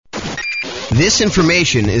This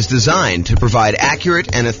information is designed to provide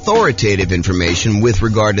accurate and authoritative information with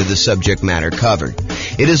regard to the subject matter covered.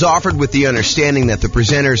 It is offered with the understanding that the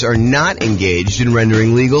presenters are not engaged in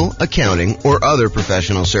rendering legal, accounting, or other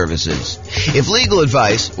professional services. If legal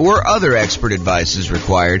advice or other expert advice is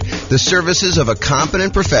required, the services of a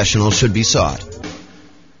competent professional should be sought.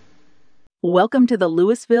 Welcome to the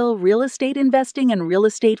Louisville Real Estate Investing and Real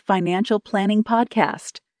Estate Financial Planning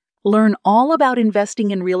Podcast. Learn all about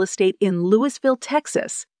investing in real estate in Louisville,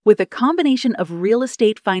 Texas, with a combination of real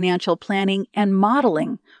estate financial planning and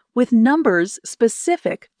modeling with numbers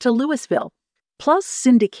specific to Louisville, plus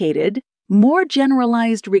syndicated, more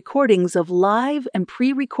generalized recordings of live and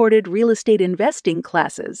pre-recorded real estate investing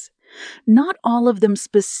classes, not all of them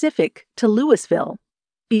specific to Louisville.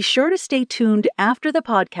 Be sure to stay tuned after the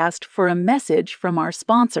podcast for a message from our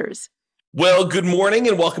sponsors. Well, good morning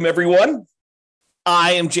and welcome, everyone.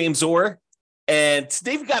 I am James Orr, and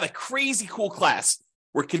today we've got a crazy cool class.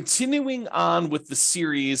 We're continuing on with the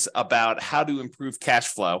series about how to improve cash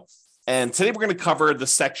flow. And today we're going to cover the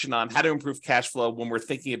section on how to improve cash flow when we're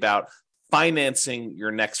thinking about financing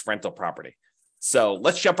your next rental property. So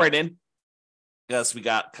let's jump right in, because we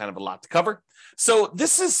got kind of a lot to cover. So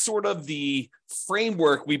this is sort of the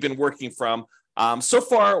framework we've been working from. So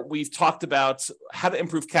far, we've talked about how to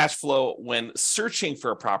improve cash flow when searching for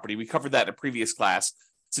a property. We covered that in a previous class.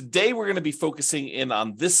 Today, we're going to be focusing in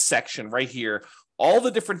on this section right here, all the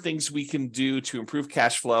different things we can do to improve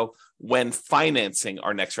cash flow when financing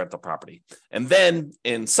our next rental property. And then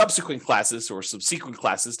in subsequent classes or subsequent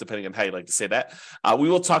classes, depending on how you like to say that, we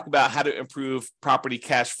will talk about how to improve property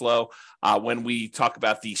cash flow when we talk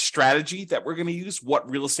about the strategy that we're going to use, what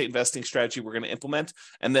real estate investing strategy we're going to implement,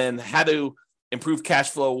 and then how to improve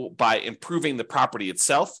cash flow by improving the property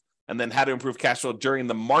itself, and then how to improve cash flow during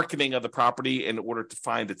the marketing of the property in order to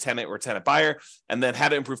find a tenant or a tenant buyer, and then how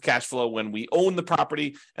to improve cash flow when we own the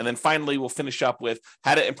property, and then finally we'll finish up with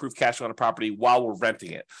how to improve cash flow on a property while we're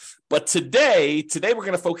renting it. But today we're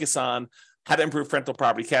going to focus on how to improve rental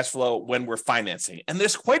property cash flow when we're financing. And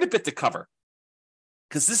there's quite a bit to cover,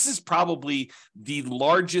 because this is probably the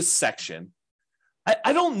largest section.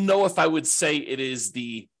 I don't know if I would say it is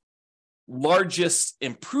the largest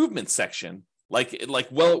improvement section,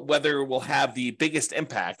 whether it will have the biggest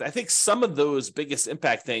impact. I think some of those biggest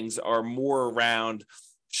impact things are more around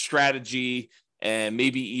strategy and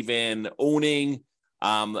maybe even owning.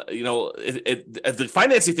 The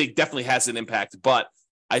financing thing definitely has an impact, but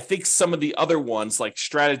I think some of the other ones like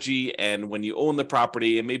strategy and when you own the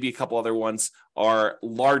property and maybe a couple other ones are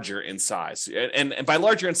larger in size. And by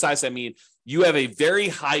larger in size, I mean you have a very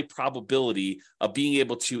high probability of being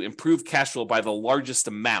able to improve cash flow by the largest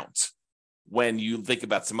amount when you think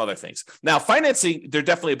about some other things. Now, financing, there are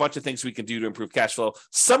definitely a bunch of things we can do to improve cash flow.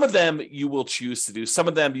 Some of them you will choose to do. Some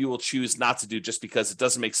of them you will choose not to do just because it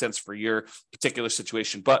doesn't make sense for your particular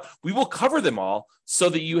situation. But we will cover them all so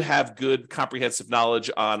that you have good comprehensive knowledge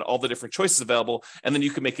on all the different choices available, and then you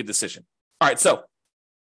can make a decision. All right, so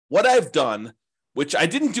what I've done, which I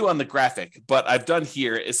didn't do on the graphic, but I've done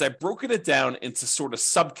here, is I've broken it down into sort of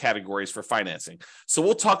subcategories for financing. So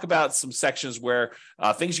we'll talk about some sections where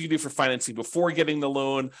things you can do for financing before getting the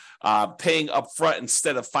loan, paying upfront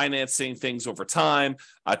instead of financing things over time,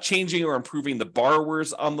 changing or improving the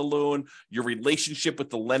borrowers on the loan, your relationship with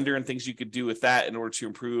the lender and things you could do with that in order to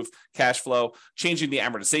improve cash flow, changing the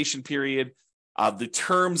amortization period, the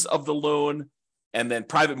terms of the loan, and then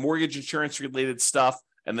private mortgage insurance related stuff.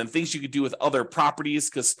 And then things you could do with other properties,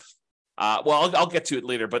 because, I'll get to it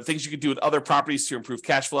later, but things you could do with other properties to improve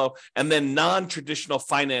cash flow. And then non-traditional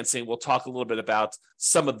financing, we'll talk a little bit about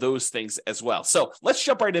some of those things as well. So let's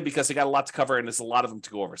jump right in, because I got a lot to cover and there's a lot of them to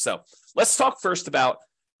go over. So let's talk first about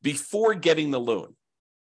before getting the loan.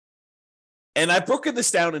 And I've broken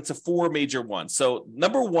this down into four major ones. So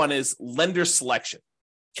number one is lender selection.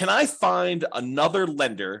 Can I find another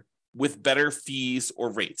lender with better fees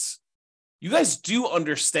or rates? You guys do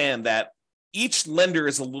understand that each lender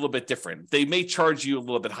is a little bit different. They may charge you a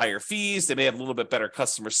little bit higher fees. They may have a little bit better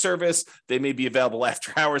customer service. They may be available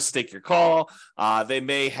after hours to take your call. They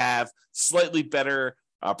may have slightly better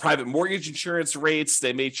private mortgage insurance rates.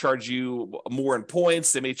 They may charge you more in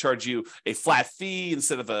points. They may charge you a flat fee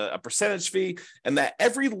instead of a percentage fee. And that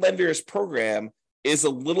every lender's program is a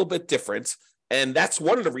little bit different. And that's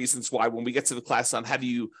one of the reasons why when we get to the class on how do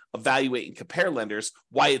you evaluate and compare lenders,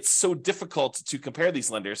 why it's so difficult to compare these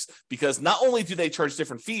lenders, because not only do they charge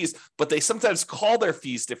different fees, but they sometimes call their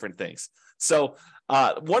fees different things. So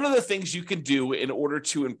one of the things you can do in order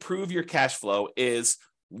to improve your cash flow is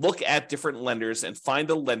look at different lenders and find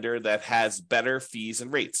a lender that has better fees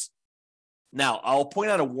and rates. Now, I'll point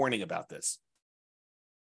out a warning about this.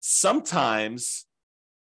 sometimes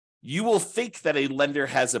you will think that a lender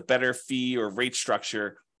has a better fee or rate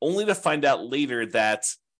structure only to find out later that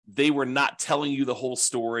they were not telling you the whole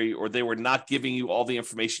story, or they were not giving you all the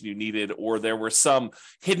information you needed, or there were some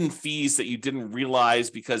hidden fees that you didn't realize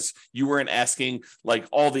because you weren't asking like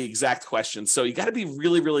all the exact questions. So you got to be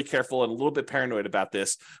really, really careful and a little bit paranoid about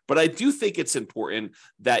this. But I do think it's important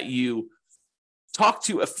that you talk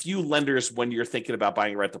to a few lenders when you're thinking about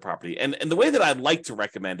buying a rental property. And the way that I'd like to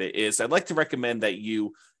recommend it is I'd like to recommend that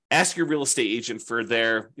you ask your real estate agent for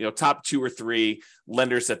their, top 2 or 3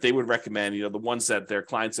 lenders that they would recommend, the ones that their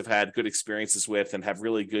clients have had good experiences with and have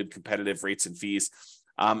really good competitive rates and fees.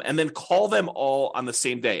 And then call them all on the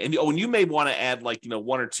same day. And you may want to add 1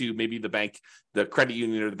 or 2, maybe the bank, the credit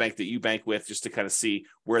union or the bank that you bank with, just to kind of see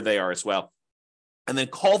where they are as well. And then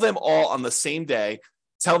call them all on the same day.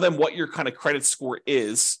 Tell them what your kind of credit score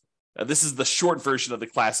is. This is the short version of the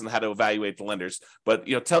class on how to evaluate the lenders, but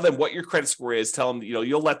tell them what your credit score is. Tell them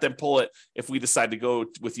you'll let them pull it if we decide to go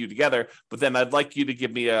with you together. But then I'd like you to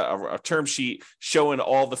give me a term sheet showing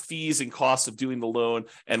all the fees and costs of doing the loan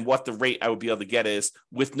and what the rate I would be able to get is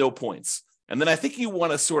with no points. And then I think you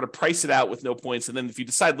want to sort of price it out with no points. And then if you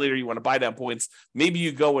decide later you want to buy down points, maybe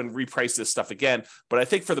you go and reprice this stuff again. But I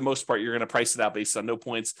think for the most part, you're going to price it out based on no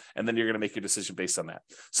points. And then you're going to make your decision based on that.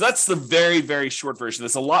 So that's the very, very short version.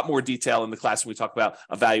 There's a lot more detail in the class when we talk about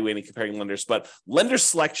evaluating, comparing lenders. But lender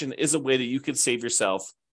selection is a way that you can save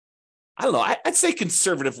yourself, I don't know, I'd say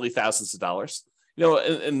conservatively thousands of dollars.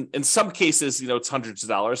 In some cases, it's hundreds of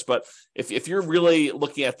dollars, but if you're really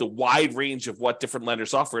looking at the wide range of what different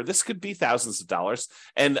lenders offer, this could be thousands of dollars,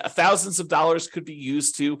 and thousands of dollars could be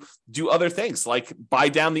used to do other things like buy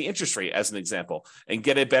down the interest rate as an example and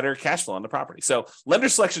get a better cash flow on the property. So lender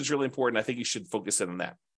selection is really important. I think you should focus in on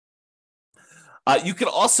that. You can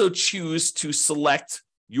also choose to select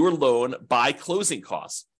your loan by closing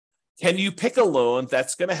costs. Can you pick a loan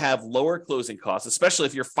that's going to have lower closing costs, especially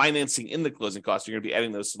if you're financing in the closing costs, you're going to be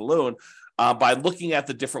adding those to the loan by looking at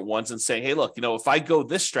the different ones and saying, hey, look, if I go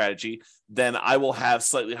this strategy, then I will have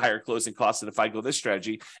slightly higher closing costs than if I go this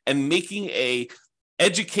strategy, and making a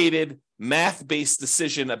educated math-based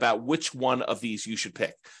decision about which one of these you should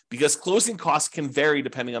pick, because closing costs can vary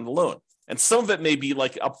depending on the loan. And some of it may be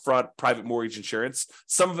like upfront private mortgage insurance.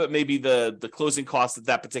 Some of it may be the closing costs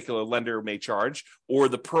that particular lender may charge, or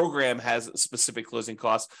the program has specific closing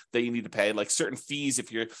costs that you need to pay, like certain fees,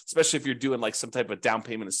 especially if you're doing like some type of down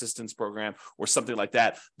payment assistance program or something like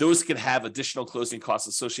that. Those can have additional closing costs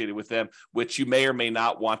associated with them, which you may or may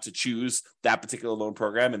not want to choose that particular loan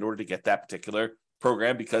program in order to get that particular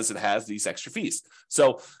program because it has these extra fees.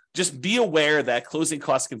 So just be aware that closing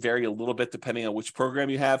costs can vary a little bit depending on which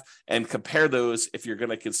program you have, and compare those if you're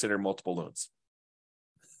going to consider multiple loans.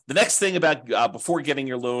 The next thing about before getting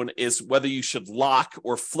your loan is whether you should lock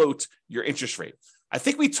or float your interest rate. I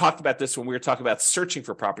think we talked about this when we were talking about searching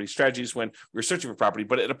for property strategies when we were searching for property,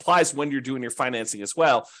 but it applies when you're doing your financing as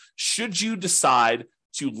well. Should you decide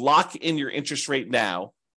to lock in your interest rate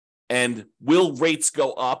now, and will rates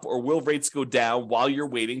go up or will rates go down while you're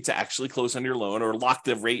waiting to actually close on your loan, or lock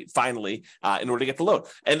the rate finally in order to get the loan?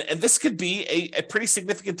 And this could be a pretty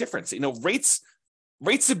significant difference. Rates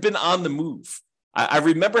have been on the move. I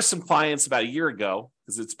remember some clients about a year ago,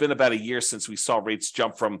 because it's been about a year since we saw rates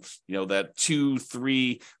jump from, that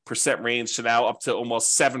 2-3% range to now up to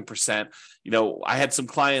almost 7%. I had some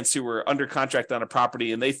clients who were under contract on a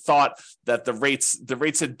property, and they thought that the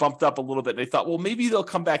rates had bumped up a little bit. And they thought, well, maybe they'll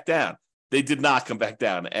come back down. They did not come back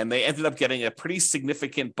down, and they ended up getting a pretty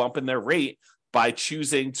significant bump in their rate by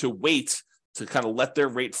choosing to wait to kind of let their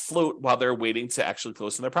rate float while they're waiting to actually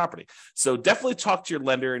close on their property. So definitely talk to your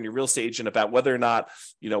lender and your real estate agent about whether or not,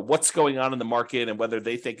 what's going on in the market and whether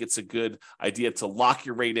they think it's a good idea to lock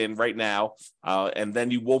your rate in right now. And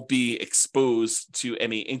then you won't be exposed to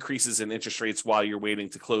any increases in interest rates while you're waiting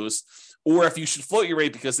to close, or if you should float your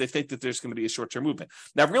rate because they think that there's going to be a short-term movement.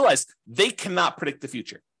 Now realize they cannot predict the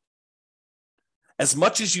future. As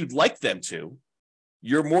much as you'd like them to,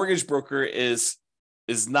 your mortgage broker is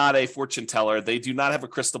not a fortune teller. They do not have a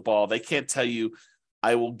crystal ball. They can't tell you,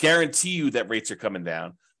 I will guarantee you that rates are coming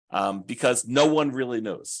down, because no one really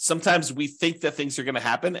knows. Sometimes we think that things are going to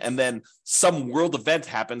happen, and then some world event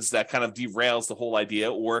happens that kind of derails the whole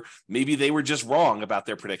idea, or maybe they were just wrong about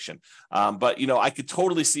their prediction. But I could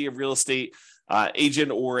totally see a real estate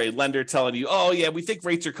agent or a lender telling you, oh yeah, we think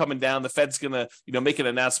rates are coming down. The Fed's going to, make an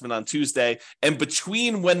announcement on Tuesday. And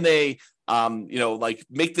between when they like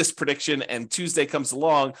make this prediction, and Tuesday comes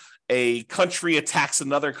along, a country attacks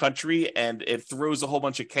another country and it throws a whole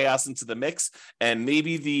bunch of chaos into the mix. And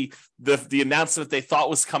maybe the announcement they thought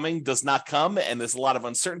was coming does not come. And there's a lot of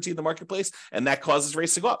uncertainty in the marketplace, and that causes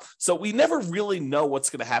rates to go up. So we never really know what's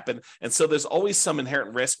going to happen. And so there's always some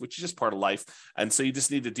inherent risk, which is just part of life. And so you just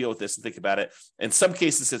need to deal with this and think about it. In some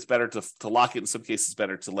cases, it's better to lock it. In some cases, it's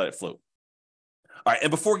better to let it float. All right.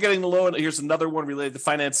 And before getting the loan, here's another one related to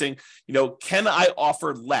financing. Can I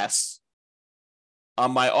offer less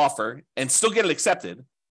on my offer and still get it accepted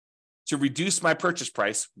to reduce my purchase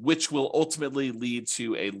price, which will ultimately lead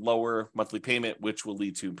to a lower monthly payment, which will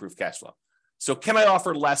lead to improved cash flow? So can I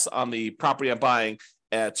offer less on the property I'm buying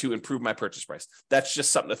to improve my purchase price? That's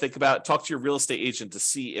just something to think about. Talk to your real estate agent to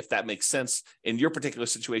see if that makes sense in your particular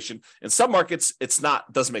situation. In some markets,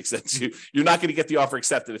 doesn't make sense. You're not going to get the offer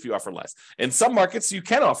accepted if you offer less. In some markets, you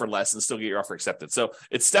can offer less and still get your offer accepted. So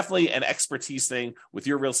it's definitely an expertise thing with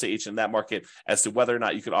your real estate agent in that market as to whether or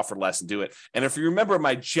not you can offer less and do it. And if you remember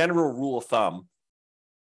my general rule of thumb,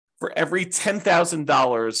 for every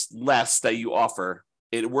 $10,000 less that you offer,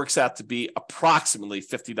 it works out to be approximately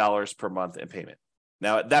 $50 per month in payment.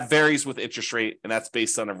 Now, that varies with interest rate, and that's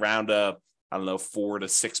based on around 4 to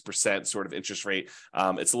 6% sort of interest rate.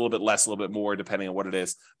 It's a little bit less, a little bit more, depending on what it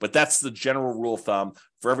is. But that's the general rule of thumb.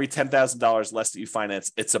 For every $10,000 less that you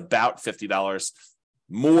finance, it's about $50.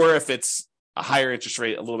 More if it's a higher interest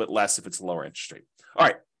rate, a little bit less if it's a lower interest rate. All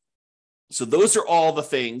right. So those are all the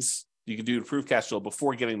things you can do to improve cash flow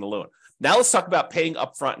before getting the loan. Now let's talk about paying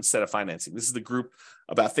upfront instead of financing. This is the group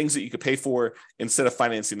about things that you could pay for instead of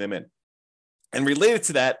financing them in. And related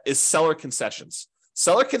to that is seller concessions.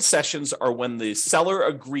 Seller concessions are when the seller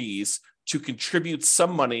agrees to contribute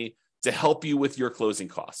some money to help you with your closing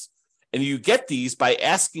costs. And you get these by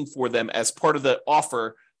asking for them as part of the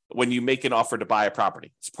offer when you make an offer to buy a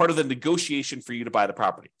property. It's part of the negotiation for you to buy the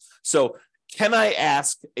property. So can I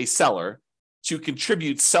ask a seller to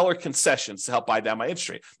contribute seller concessions to help buy down my interest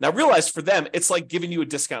rate? Now realize for them, it's like giving you a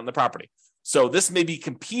discount on the property. So this may be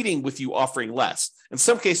competing with you offering less. In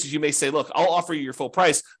some cases, you may say, look, I'll offer you your full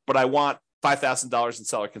price, but I want $5,000 in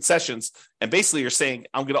seller concessions. And basically you're saying,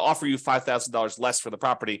 I'm going to offer you $5,000 less for the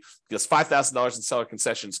property because $5,000 in seller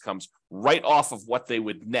concessions comes right off of what they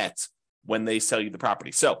would net when they sell you the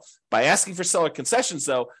property. So by asking for seller concessions,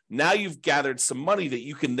 though, now you've gathered some money that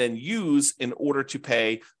you can then use in order to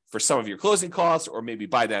pay for some of your closing costs, or maybe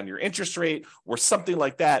buy down your interest rate or something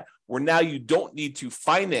like that, where now you don't need to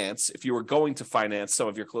finance if you were going to finance some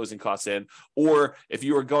of your closing costs in, or if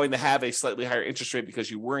you were going to have a slightly higher interest rate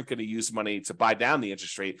because you weren't going to use money to buy down the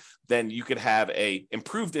interest rate, then you could have a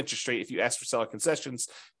improved interest rate if you ask for seller concessions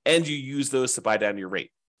and you use those to buy down your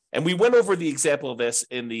rate. And we went over the example of this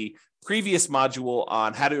in the previous module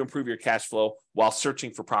on how to improve your cash flow while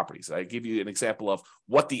searching for properties. I give you an example of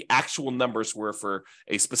what the actual numbers were for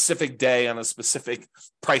a specific day on a specific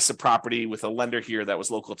price of property with a lender here that was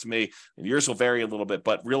local to me. And yours will vary a little bit,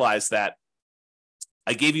 but realize that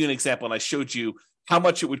I gave you an example and I showed you how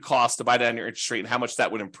much it would cost to buy down your interest rate and how much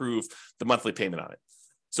that would improve the monthly payment on it.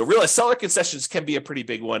 So realize seller concessions can be a pretty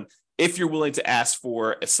big one if you're willing to ask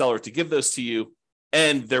for a seller to give those to you,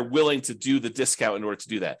 and they're willing to do the discount in order to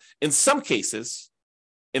do that. In some cases,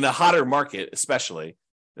 in a hotter market especially,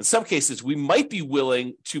 in some cases, we might be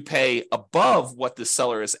willing to pay above what the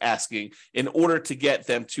seller is asking in order to get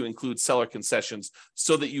them to include seller concessions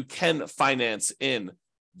so that you can finance in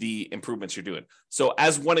the improvements you're doing. So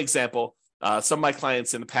as one example, some of my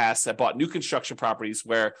clients in the past have bought new construction properties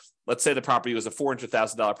where, let's say the property was a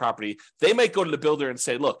 $400,000 property. They might go to the builder and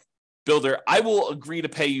say, look, builder, I will agree to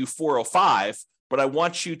pay you $405,000, but I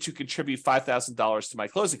want you to contribute $5,000 to my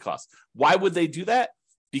closing costs. Why would they do that?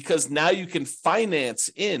 Because now you can finance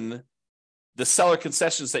in the seller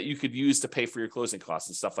concessions that you could use to pay for your closing costs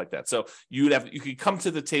and stuff like that. So you could come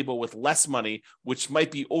to the table with less money, which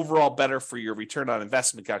might be overall better for your return on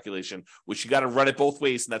investment calculation, which you got to run it both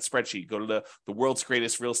ways in that spreadsheet. Go to the world's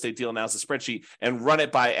greatest real estate deal analysis spreadsheet and run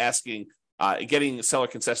it by asking, getting seller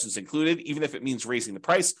concessions included, even if it means raising the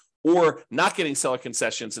price, or not getting seller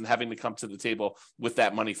concessions and having to come to the table with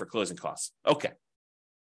that money for closing costs. Okay.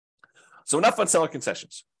 So enough on seller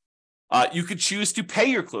concessions. You could choose to pay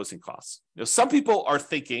your closing costs. Some people are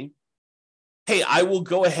thinking, hey, I will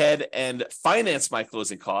go ahead and finance my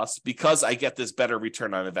closing costs because I get this better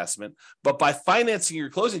return on investment. But by financing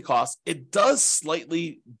your closing costs, it does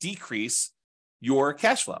slightly decrease your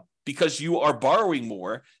cash flow because you are borrowing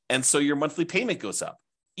more. And so your monthly payment goes up.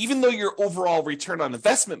 Even though your overall return on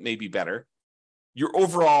investment may be better, your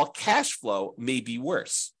overall cash flow may be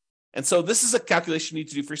worse. And so this is a calculation you need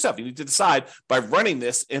to do for yourself. You need to decide by running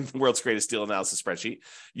this in the world's greatest deal analysis spreadsheet.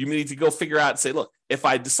 You need to go figure out and say, look, if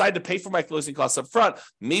I decide to pay for my closing costs up front,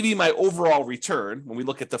 maybe my overall return, when we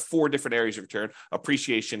look at the 4 different areas of return,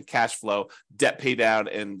 appreciation, cash flow, debt pay down,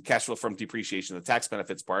 and cash flow from depreciation, the tax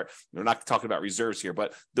benefits part. We're not talking about reserves here,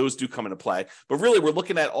 but those do come into play. But really, we're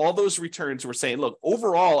looking at all those returns. We're saying, look,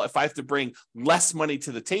 overall, if I have to bring less money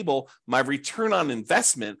to the table, my return on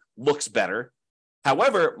investment looks better.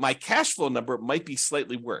 However, my cash flow number might be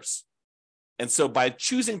slightly worse. And so by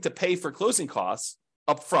choosing to pay for closing costs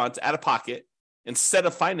up front, out of pocket, instead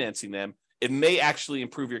of financing them, it may actually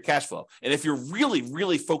improve your cash flow. And if you're really,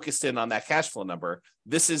 really focused in on that cash flow number,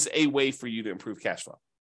 this is a way for you to improve cash flow.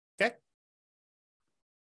 Okay?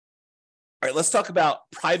 All right, let's talk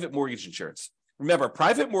about private mortgage insurance. Remember,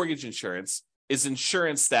 private mortgage insurance is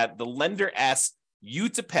insurance that the lender asks you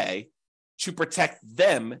to pay to protect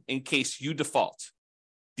them in case you default.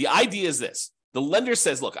 The idea is this. The lender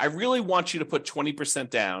says, look, I really want you to put 20%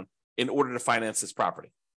 down in order to finance this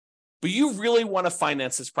property. But you really want to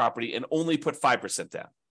finance this property and only put 5% down.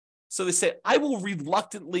 So they say, I will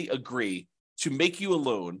reluctantly agree to make you a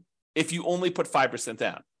loan if you only put 5%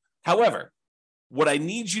 down. However, what I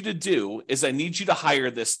need you to do is I need you to hire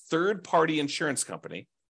this third-party insurance company,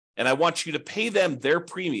 and I want you to pay them their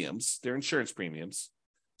premiums, their insurance premiums,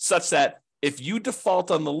 such that if you default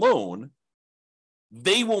on the loan,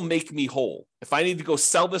 they will make me whole. If I need to go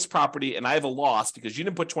sell this property and I have a loss because you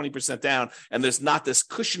didn't put 20% down and there's not this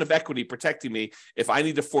cushion of equity protecting me, if I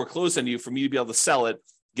need to foreclose on you for me to be able to sell it,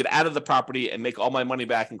 get out of the property and make all my money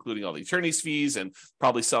back, including all the attorney's fees and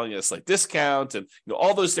probably selling at a slight discount and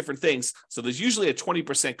all those different things. So there's usually a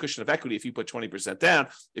 20% cushion of equity if you put 20% down.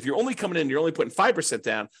 If you're only coming in, you're only putting 5%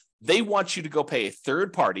 down, they want you to go pay a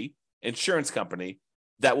third-party insurance company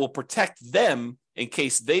that will protect them in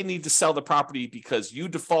case they need to sell the property because you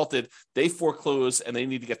defaulted, they foreclose, and they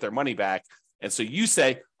need to get their money back. And so you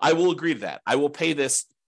say, I will agree to that. I will pay this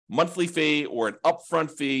monthly fee or an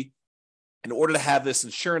upfront fee in order to have this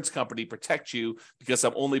insurance company protect you because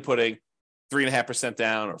I'm only putting 3.5%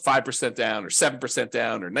 down or 5% down or 7%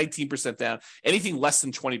 down or 19% down. Anything less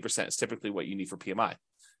than 20% is typically what you need for PMI,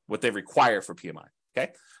 what they require for PMI.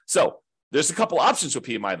 Okay. So there's a couple options with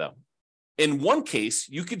PMI though. In one case,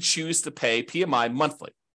 you could choose to pay PMI monthly.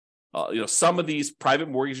 Some of these private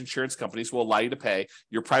mortgage insurance companies will allow you to pay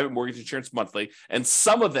your private mortgage insurance monthly, and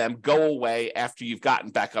some of them go away after you've gotten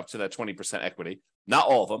back up to that 20% equity. Not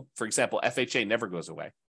all of them. For example, FHA never goes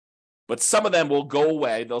away. But some of them will go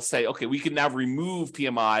away. They'll say, okay, we can now remove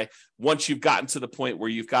PMI once you've gotten to the point where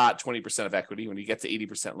you've got 20% of equity, when you get to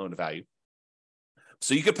 80% loan to value.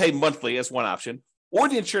 So you could pay monthly as one option. Or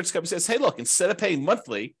the insurance company says, hey, look, instead of paying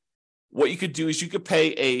monthly, what you could do is you could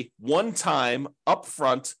pay a one-time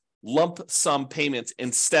upfront lump sum payment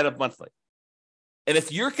instead of monthly. And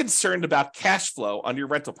if you're concerned about cash flow on your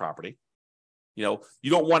rental property, you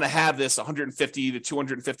don't want to have this $150 to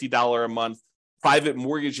 $250 a month private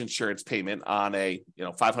mortgage insurance payment on a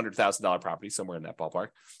 $500,000 property, somewhere in that ballpark.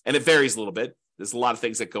 And it varies a little bit. There's a lot of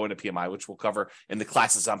things that go into PMI, which we'll cover in the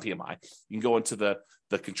classes on PMI. You can go into the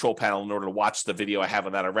control panel in order to watch the video I have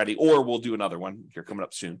on that already, or we'll do another one here coming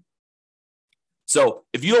up soon. So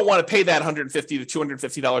if you don't want to pay that $150 to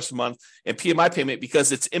 $250 a month in PMI payment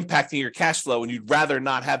because it's impacting your cash flow and you'd rather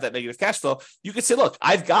not have that negative cash flow, you could say, look,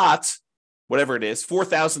 I've got whatever it is,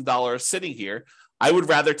 $4,000 sitting here. I would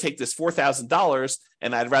rather take this $4,000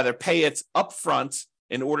 and I'd rather pay it upfront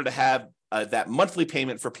in order to have that monthly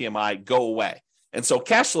payment for PMI go away. And so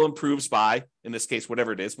cash flow improves by, in this case,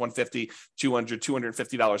 whatever it is, $150, $200,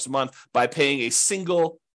 $250 a month by paying a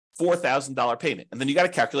single $4,000 payment. And then you got to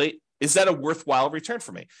calculate, is that a worthwhile return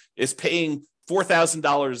for me? Is paying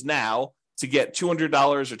 $4,000 now to get $200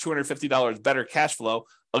 or $250 better cash flow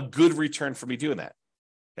a good return for me doing that?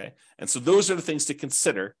 Okay. And so those are the things to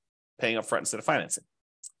consider paying upfront instead of financing.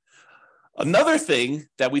 Another thing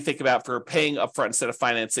that we think about for paying upfront instead of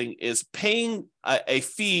financing is paying a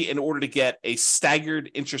fee in order to get a staggered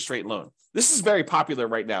interest rate loan. This is very popular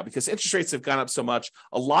right now because interest rates have gone up so much.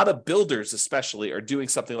 A lot of builders especially are doing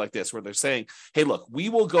something like this where they're saying, hey, look, we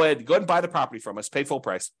will go ahead and buy the property from us, pay full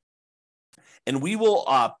price, and we will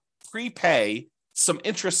prepay some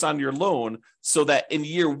interest on your loan so that in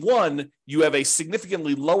year one, you have a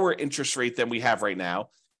significantly lower interest rate than we have right now.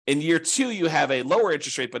 In year two, you have a lower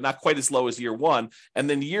interest rate, but not quite as low as year one. And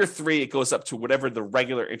then year three, it goes up to whatever the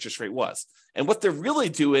regular interest rate was. And what they're really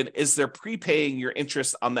doing is they're prepaying your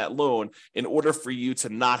interest on that loan in order for you to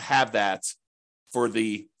not have that for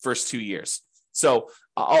the first 2 years. So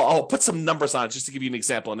I'll put some numbers on it just to give you an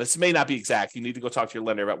example. And this may not be exact. You need to go talk to your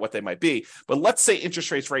lender about what they might be. But let's say interest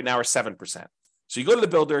rates right now are 7%. So you go to the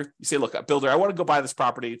builder, you say, look, builder, I want to go buy this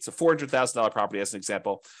property. It's a $400,000 property as an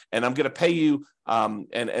example, and I'm going to pay you, and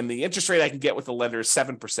the interest rate I can get with the lender is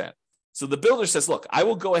 7%. So the builder says, look, I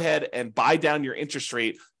will go ahead and buy down your interest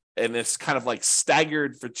rate, and it's kind of like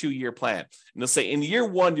staggered for 2-year plan. And they'll say in year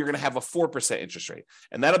 1, you're going to have a 4% interest rate,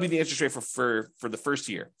 and that'll be the interest rate for the first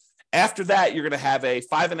year. After that, you're going to have a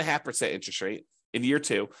 5.5% interest rate in year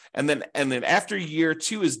 2. And then after year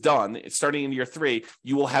 2 is done, starting in year 3,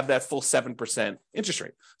 you will have that full 7% interest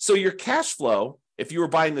rate. So your cash flow, if you were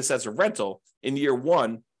buying this as a rental in year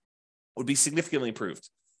 1, would be significantly improved.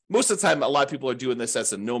 Most of the time, a lot of people are doing this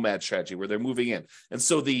as a nomad strategy where they're moving in. And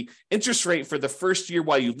so the interest rate for the first year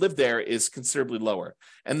while you live there is considerably lower.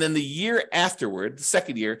 And then the year afterward, the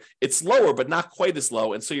second year, it's lower, but not quite as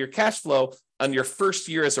low. And so your cash flow on your first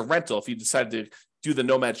year as a rental, if you decide to do the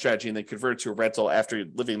nomad strategy and then convert it to a rental after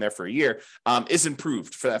living there for a year, is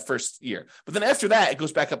improved for that first year. But then after that, it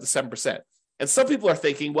goes back up to 7%. And some people are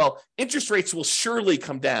thinking, well, interest rates will surely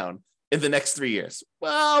come down in the next 3 years.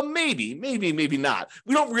 Well, maybe not.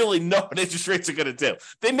 We don't really know what interest rates are going to do.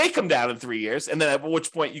 They may come down in 3 years, and then at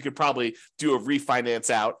which point you could probably do a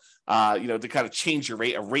refinance out, to kind of change your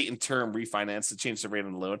rate, a rate and term refinance to change the rate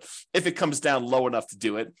on the loan, if it comes down low enough to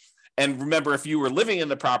do it. And remember, if you were living in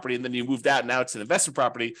the property and then you moved out and now it's an investment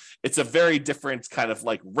property, it's a very different kind of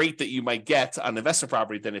like rate that you might get on investment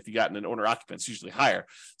property than if you got in an owner occupant. It's usually higher.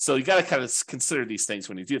 So you got to kind of consider these things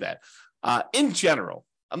when you do that. In general,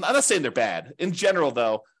 I'm not saying they're bad. In general,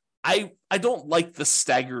 though, I don't like the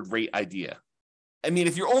staggered rate idea. I mean,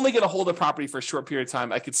 if you're only going to hold a property for a short period of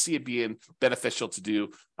time, I could see it being beneficial to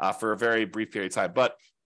do for a very brief period of time. But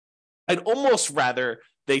I'd almost rather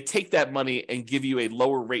they take that money and give you a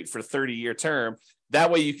lower rate for a 30-year term.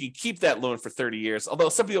 That way you can keep that loan for 30 years. Although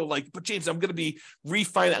some people are like, but James, I'm going to be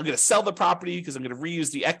refinance. I'm going to sell the property because I'm going to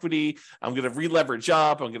reuse the equity. I'm going to re-leverage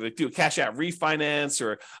up. I'm going to do a cash out refinance,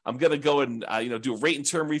 or I'm going to go and do a rate and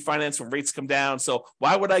term refinance when rates come down. So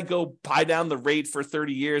why would I go buy down the rate for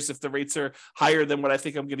 30 years if the rates are higher than what I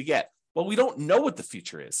think I'm going to get? Well, we don't know what the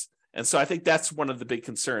future is. And so I think that's one of the big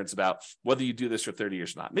concerns about whether you do this for 30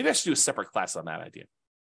 years or not. Maybe I should do a separate class on that idea.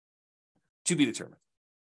 To be determined.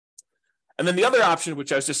 And then the other option,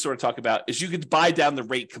 which I was just sort of talking about, is you could buy down the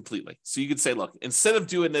rate completely. So you could say, look, instead of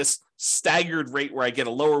doing this staggered rate where I get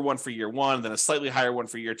a lower one for year 1, then a slightly higher one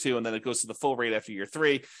for year 2, and then it goes to the full rate after year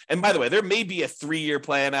 3. And by the way, there may be a 3-year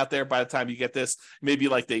plan out there by the time you get this. Maybe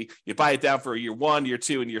like you buy it down for year 1, year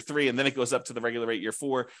 2, and year 3, and then it goes up to the regular rate year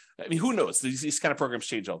 4. I mean, who knows? These kind of programs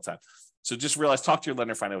change all the time. So just realize, talk to your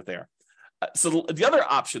lender, find out what they are. So the other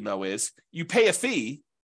option, though, is you pay a fee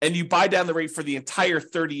and you buy down the rate for the entire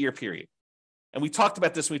 30-year period. And we talked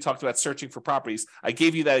about this when we talked about searching for properties. I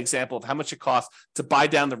gave you that example of how much it costs to buy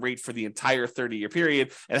down the rate for the entire 30-year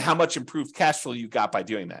period and how much improved cash flow you got by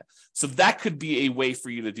doing that. So that could be a way for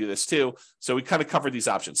you to do this too. So we kind of covered these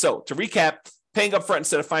options. So to recap, paying upfront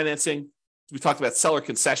instead of financing. We talked about seller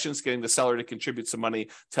concessions, getting the seller to contribute some money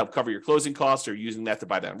to help cover your closing costs or using that to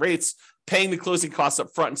buy down rates. Paying the closing costs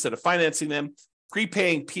up front instead of financing them.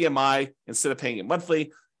 Prepaying PMI instead of paying it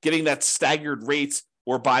monthly. Getting that staggered rate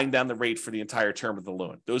or buying down the rate for the entire term of the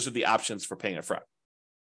loan. Those are the options for paying upfront.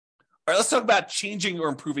 All right, let's talk about changing or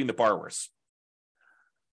improving the borrowers.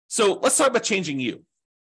 So let's talk about changing you.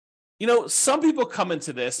 Some people come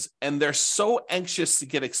into this and they're so anxious to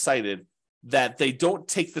get excited that they don't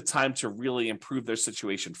take the time to really improve their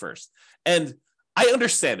situation first. And I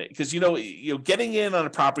understand it because, getting in on a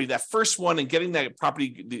property, that first one, and getting that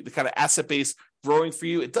property, the kind of asset base growing for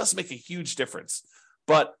you, it does make a huge difference.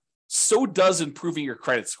 But so does improving your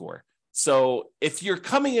credit score. So if you're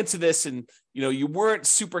coming into this and, you weren't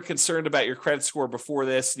super concerned about your credit score before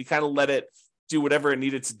this, and you kind of let it do whatever it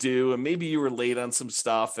needed to do, and maybe you were late on some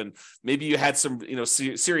stuff, and maybe you had some,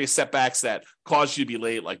 serious setbacks that caused you to be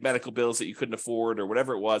late, like medical bills that you couldn't afford or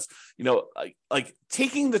whatever it was, like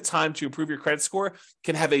taking the time to improve your credit score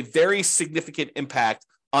can have a very significant impact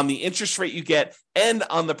on the interest rate you get and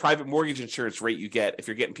on the private mortgage insurance rate you get if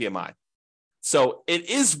you're getting PMI. So it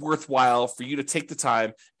is worthwhile for you to take the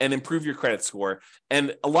time and improve your credit score.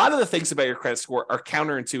 And a lot of the things about your credit score are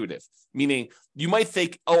counterintuitive, meaning you might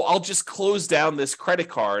think, oh, I'll just close down this credit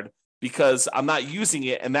card because I'm not using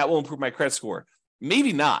it and that will improve my credit score.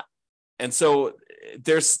 Maybe not. And so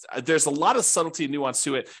there's a lot of subtlety and nuance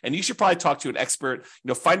to it. And you should probably talk to an expert,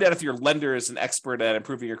 find out if your lender is an expert at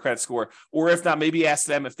improving your credit score, or if not, maybe ask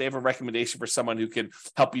them if they have a recommendation for someone who can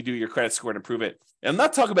help you do your credit score and improve it. And I'm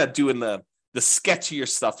not talking about doing the sketchier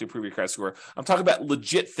stuff to improve your credit score. I'm talking about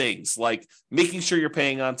legit things like making sure you're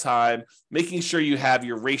paying on time, making sure you have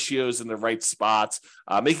your ratios in the right spots,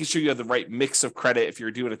 making sure you have the right mix of credit if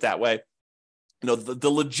you're doing it that way. the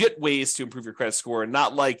legit ways to improve your credit score,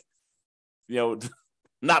 not like,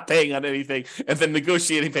 not paying on anything and then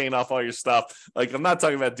negotiating paying off all your stuff. Like, I'm not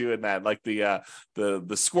talking about doing that, like the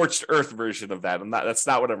scorched earth version of that. That's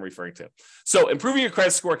not what I'm referring to. So improving your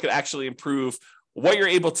credit score could actually improve what you're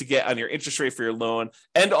able to get on your interest rate for your loan,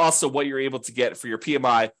 and also what you're able to get for your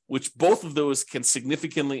PMI, which both of those can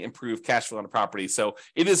significantly improve cash flow on a property. So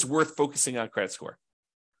it is worth focusing on credit score.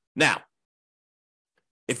 Now,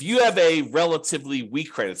 if you have a relatively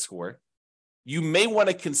weak credit score, you may want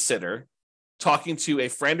to consider talking to a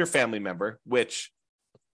friend or family member, which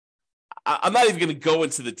I'm not even going to go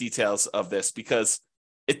into the details of this because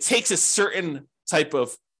it takes a certain type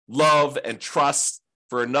of love and trust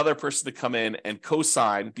for another person to come in and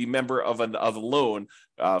co-sign, be member of a loan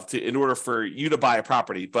in order for you to buy a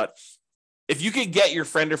property. But if you can get your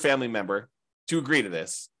friend or family member to agree to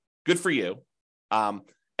this, good for you.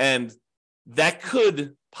 And that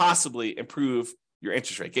could possibly improve your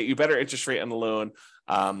interest rate, get you better interest rate on the loan.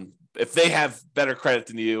 If they have better credit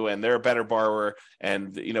than you and they're a better borrower,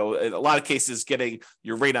 and in a lot of cases, getting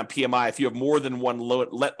your rate on PMI, if you have more than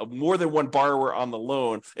one borrower on the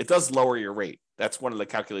loan, it does lower your rate. That's one of the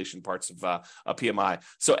calculation parts of a PMI.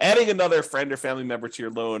 So adding another friend or family member to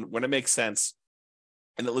your loan when it makes sense,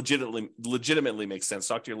 and it legitimately makes sense,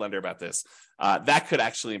 talk to your lender about this. That could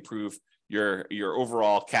actually improve your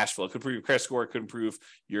overall cash flow. It could improve your credit score. It could improve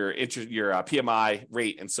your PMI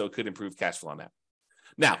rate, and so it could improve cash flow on that.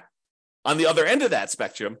 Now, on the other end of that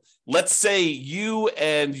spectrum, let's say you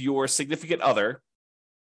and your significant other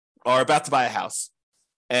are about to buy a house,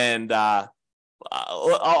 and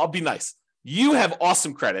I'll be nice. You have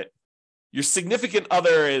awesome credit. Your significant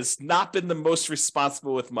other has not been the most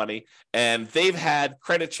responsible with money, and they've had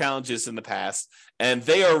credit challenges in the past, and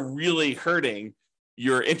they are really hurting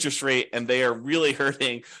your interest rate, and they are really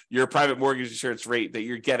hurting your private mortgage insurance rate that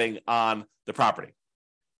you're getting on the property.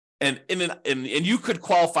 And you could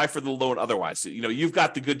qualify for the loan otherwise. You've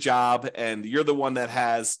got the good job, and you're the one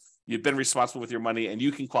that you've been responsible with your money, and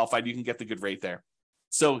you can qualify. You can get the good rate there.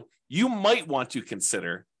 So you might want to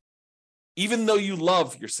consider, even though you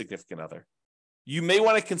love your significant other, you may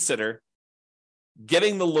want to consider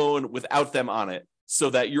getting the loan without them on it,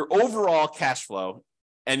 so that your overall cash flow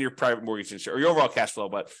and your private mortgage insurance, or your overall cash flow,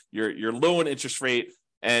 but your loan interest rate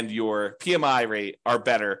and your PMI rate are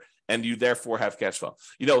better, and you therefore have cash flow.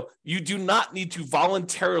 You do not need to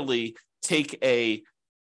voluntarily take a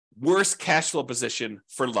worse cash flow position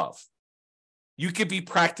for love. You could be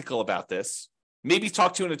practical about this. Maybe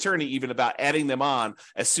talk to an attorney even about adding them on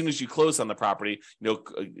as soon as you close on the property,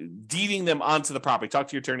 deeding them onto the property. Talk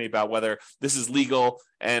to your attorney about whether this is legal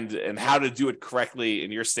and how to do it correctly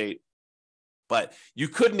in your state. But you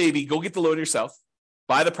could maybe go get the loan yourself,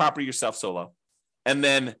 buy the property yourself solo, and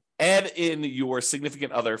then add in your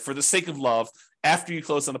significant other for the sake of love after you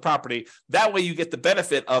close on the property. That way you get the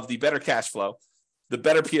benefit of the better cash flow, the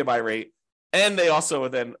better PMI rate, and they also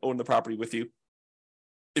then own the property with you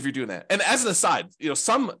if you're doing that. And as an aside,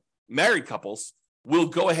 some married couples will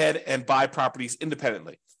go ahead and buy properties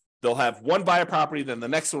independently. They'll have one buy a property, then the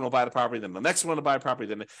next one will buy the property, then the next one will buy a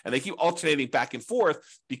property, and they keep alternating back and forth,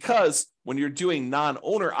 because when you're doing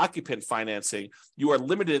non-owner occupant financing, you are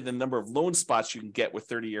limited in the number of loan spots you can get with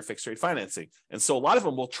 30-year fixed rate financing. And so a lot of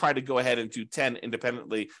them will try to go ahead and do 10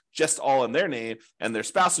 independently, just all in their name, and their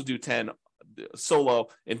spouse will do 10 solo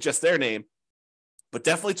in just their name. But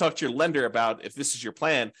definitely talk to your lender about if this is your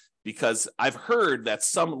plan, because I've heard that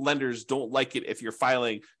some lenders don't like it if you're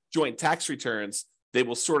filing joint tax returns. They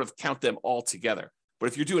will sort of count them all together. But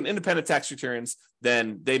if you're doing independent tax returns,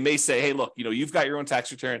 then they may say, hey, look, you've got your own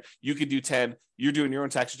tax return. You could do 10. You're doing your own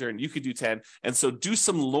tax return. You could do 10. And so do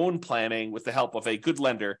some loan planning with the help of a good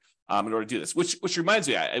lender in order to do this, which reminds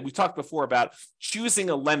me, we talked before about choosing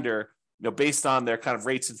a lender, based on their kind of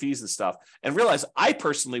rates and fees and stuff, and realize I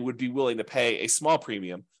personally would be willing to pay a small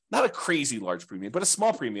premium, not a crazy large premium, but a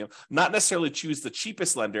small premium, not necessarily choose the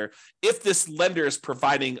cheapest lender if this lender is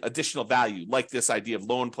providing additional value, like this idea of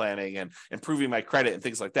loan planning and improving my credit and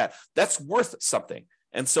things like that. That's worth something.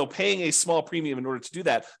 And so paying a small premium in order to do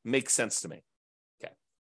that makes sense to me. Okay.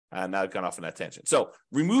 Now I've gone off on that tangent. So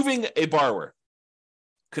removing a borrower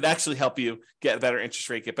could actually help you get a better interest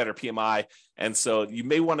rate, get better PMI. And so you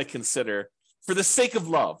may want to consider, for the sake of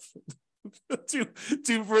love, for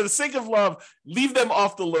the sake of love, leave them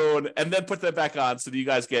off the loan and then put them back on, so that you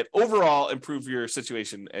guys get overall improve your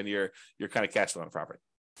situation and your kind of cash flow on the property.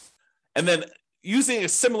 And then using a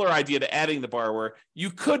similar idea to adding the borrower,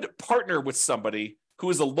 you could partner with somebody who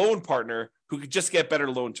is a loan partner who could just get better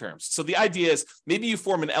loan terms. So the idea is maybe you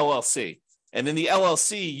form an LLC, And in the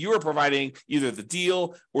LLC, you are providing either the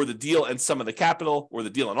deal and some of the capital or the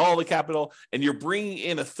deal and all the capital. And you're bringing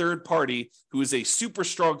in a third party who is a super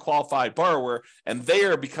strong qualified borrower. And they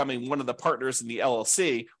are becoming one of the partners in the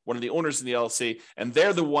LLC, one of the owners in the LLC. And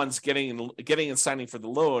they're the ones getting and signing for the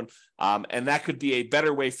loan. And that could be a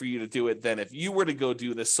better way for you to do it than if you were to go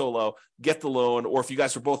do this solo, get the loan, or if you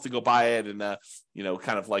guys were both to go buy it and,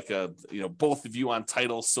 kind of like both of you on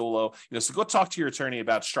title solo, so go talk to your attorney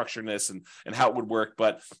about structuring this and how it would work,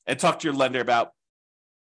 and talk to your lender about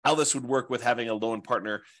how this would work with having a loan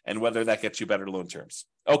partner and whether that gets you better loan terms.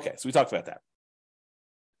 Okay, so we talked about that.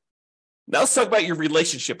 Now let's talk about your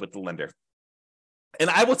relationship with the lender. And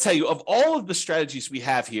I will tell you, of all of the strategies we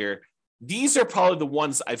have here, these are probably the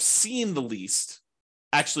ones I've seen the least,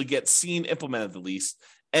 actually implemented the least,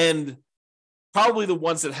 and probably the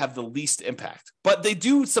ones that have the least impact. But they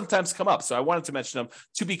do sometimes come up, so I wanted to mention them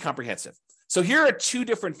to be comprehensive. So here are two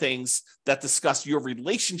different things that discuss your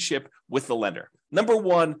relationship with the lender. Number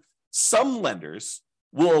one, some lenders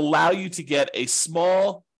will allow you to get a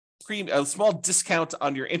small discount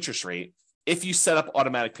on your interest rate if you set up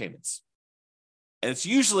automatic payments. And it's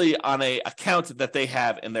usually on an account that they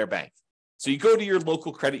have in their bank. So you go to your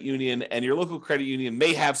local credit union, and your local credit union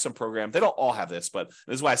may have some program. They don't all have this, but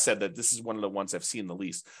this is why I said that this is one of the ones I've seen the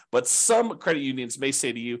least. But some credit unions may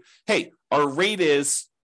say to you, hey, our rate is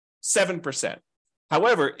 7%.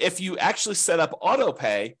 However, if you actually set up auto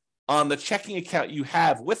pay on the checking account you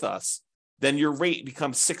have with us, then your rate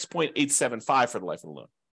becomes 6.875 for the life of the loan.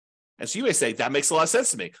 And so you may say, that makes a lot of sense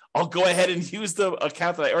to me. I'll go ahead and use the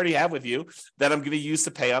account that I already have with you that I'm going to use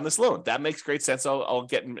to pay on this loan. That makes great sense. I'll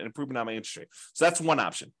get an improvement on my interest rate. So that's one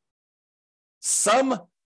option. Some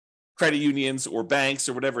credit unions or banks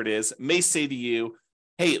or whatever it is may say to you,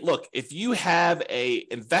 hey, look, if you have a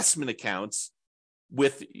investment account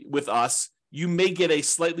with us, you may get a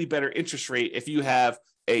slightly better interest rate if you have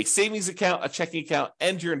a savings account, a checking account,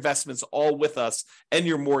 and your investments all with us and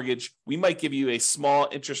your mortgage. We might give you a small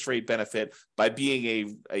interest rate benefit by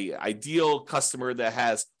being a ideal customer that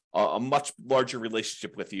has a much larger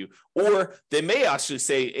relationship with you. Or they may actually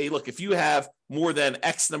say, hey, look, if you have more than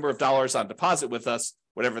X number of dollars on deposit with us,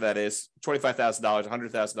 whatever that is, $25,000,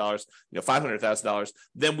 $100,000, $500,000,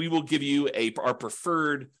 then we will give you our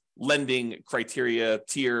preferred lending criteria,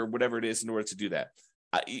 tier, whatever it is, in order to do that.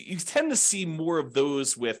 You tend to see more of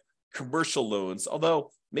those with commercial loans,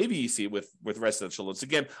 although maybe you see it with residential loans.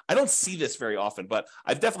 Again, I don't see this very often, but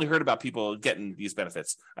I've definitely heard about people getting these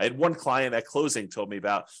benefits. I had one client at closing told me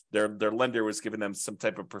about their lender was giving them some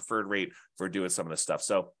type of preferred rate for doing some of this stuff.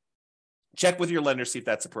 So check with your lender, see if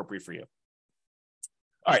that's appropriate for you.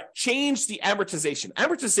 All right, change the amortization.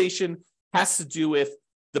 Amortization has to do with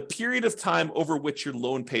the period of time over which your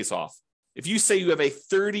loan pays off. If you say you have a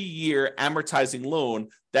 30-year amortizing loan,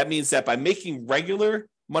 that means that by making regular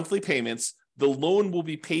monthly payments, the loan will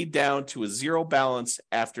be paid down to a zero balance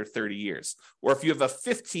after 30 years. Or if you have a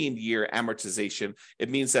 15-year amortization, it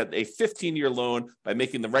means that a 15-year loan, by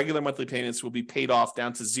making the regular monthly payments, will be paid off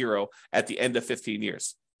down to zero at the end of 15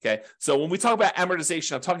 years. Okay, so when we talk about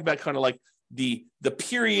amortization, I'm talking about kind of like the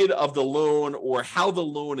period of the loan or how the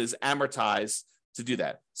loan is amortized to do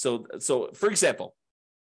that. So for example,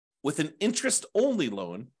 with an interest-only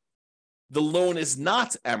loan, the loan is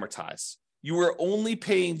not amortized. You are only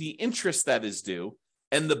paying the interest that is due,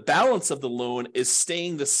 and the balance of the loan is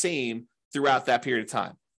staying the same throughout that period of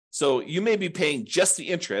time. So you may be paying just the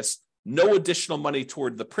interest, no additional money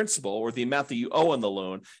toward the principal or the amount that you owe on the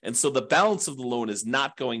loan, and so the balance of the loan is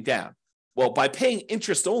not going down. Well, by paying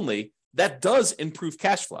interest only, that does improve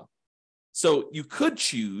cash flow. So you could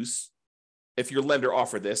choose, if your lender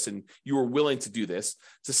offered this and you were willing to do this,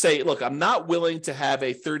 to say, look, I'm not willing to have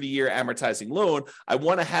a 30-year amortizing loan. I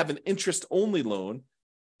want to have an interest-only loan.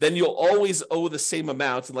 Then you'll always owe the same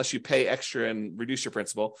amount unless you pay extra and reduce your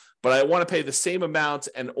principal. But I want to pay the same amount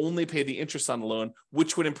and only pay the interest on the loan,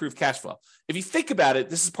 which would improve cash flow. If you think about it,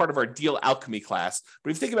 this is part of our deal alchemy class. But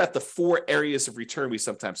if you think about the 4 areas of return we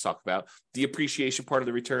sometimes talk about, the appreciation part of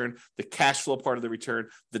the return, the cash flow part of the return,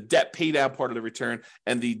 the debt pay down part of the return,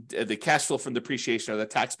 and the cash flow from depreciation or the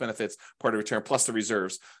tax benefits part of the return, plus the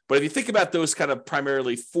reserves. But if you think about those kind of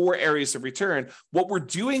primarily 4 areas of return, what we're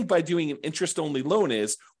doing by doing an interest-only loan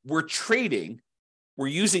is we're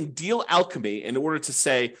using deal alchemy in order to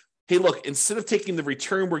say, hey, look, instead of taking the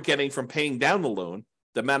return we're getting from paying down the loan,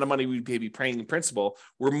 the amount of money we'd be paying in principal,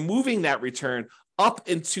 we're moving that return up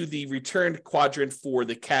into the return quadrant for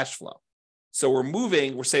the cash flow. So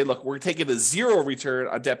we're saying, look, we're taking a 0 return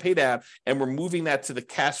on debt pay down, and we're moving that to the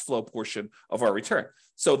cash flow portion of our return.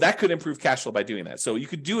 So that could improve cash flow by doing that. So you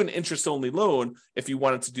could do an interest-only loan if you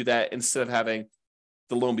wanted to do that instead of having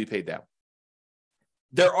the loan be paid down.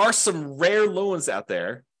 There are some rare loans out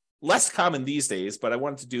there, less common these days, but I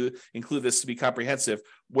wanted to include this to be comprehensive,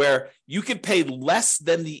 where you can pay less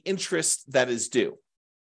than the interest that is due.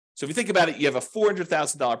 So if you think about it, you have a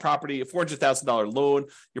 $400,000 property, a $400,000 loan,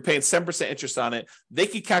 you're paying 7% interest on it. They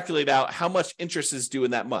can calculate out how much interest is due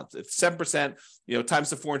in that month. It's 7%, times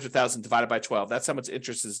the 400,000 divided by 12. That's how much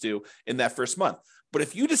interest is due in that first month. But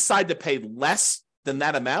if you decide to pay less than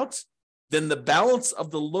that amount, then the balance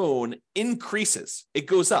of the loan increases. It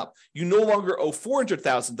goes up. You no longer owe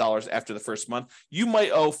 $400,000 after the first month. You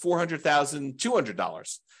might owe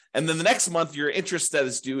 $400,200. And then the next month, your interest that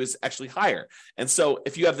is due is actually higher. And so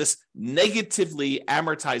if you have this negatively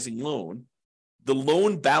amortizing loan, the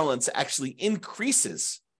loan balance actually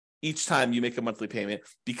increases each time you make a monthly payment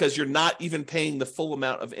because you're not even paying the full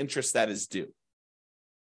amount of interest that is due,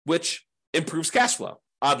 which improves cash flow,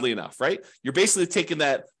 oddly enough, right? You're basically taking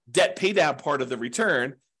that debt pay down part of the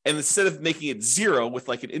return, and instead of making it zero with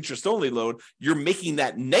like an interest-only loan, you're making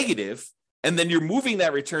that negative. And then you're moving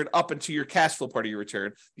that return up into your cash flow part of your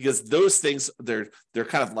return because those things, they're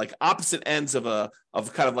kind of like opposite ends of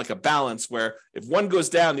kind of like a balance where if one goes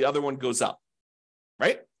down, the other one goes up,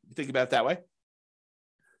 right? You think about it that way.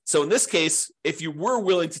 So in this case, if you were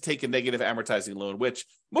willing to take a negative amortizing loan, which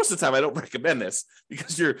most of the time I don't recommend this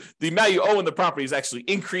because the amount you owe in the property is actually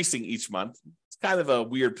increasing each month. It's kind of a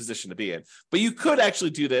weird position to be in, but you could actually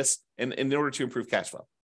do this in order to improve cash flow.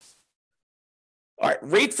 All right,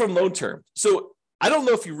 rate from loan term. So I don't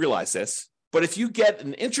know if you realize this, but if you get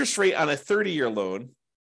an interest rate on a 30-year loan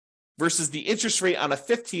versus the interest rate on a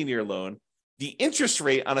 15-year loan, the interest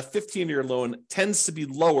rate on a 15-year loan tends to be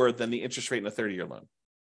lower than the interest rate in a 30-year loan.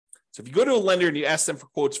 So if you go to a lender and you ask them for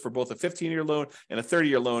quotes for both a 15-year loan and a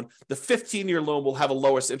 30-year loan, the 15-year loan will have a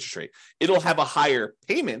lowest interest rate. It'll have a higher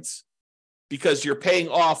payments because you're paying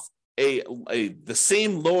off the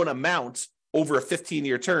same loan amount over a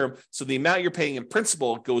 15-year term. So the amount you're paying in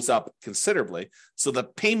principal goes up considerably. So the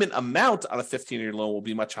payment amount on a 15-year loan will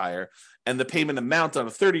be much higher, and the payment amount on a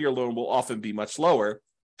 30-year loan will often be much lower.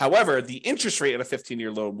 However, the interest rate on a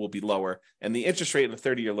 15-year loan will be lower, and the interest rate on a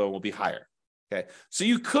 30-year loan will be higher. Okay, so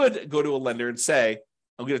you could go to a lender and say,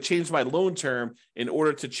 I'm going to change my loan term in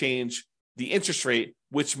order to change the interest rate,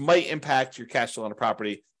 which might impact your cash flow on a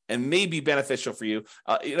property and may be beneficial for you.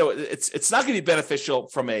 It's not going to be beneficial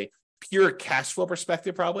from a pure cash flow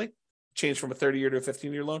perspective, probably change from a 30-year to a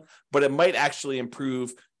 15-year loan, but it might actually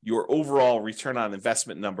improve your overall return on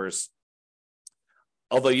investment numbers.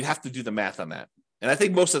 Although you'd have to do the math on that. And I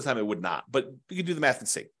think most of the time it would not, but you can do the math and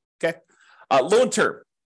see. Okay. Loan term.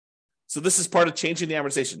 So this is part of changing the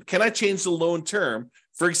amortization. Can I change the loan term?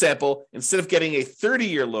 For example, instead of getting a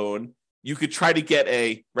 30-year loan, you could try to get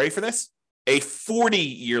ready for this? A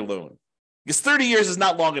 40-year loan. Because 30 years is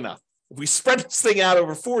not long enough. If we spread this thing out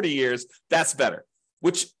over 40 years, that's better,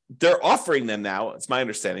 which they're offering them now. It's my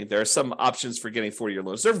understanding. There are some options for getting 40-year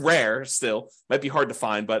loans. They're rare still, might be hard to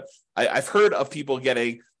find, but I've heard of people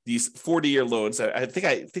getting these 40-year loans. I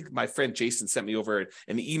think my friend Jason sent me over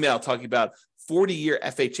an email talking about 40-year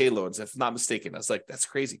FHA loans, if I'm not mistaken. I was like, that's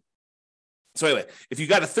crazy. So anyway, if you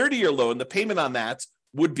got a 30-year loan, the payment on that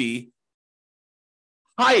would be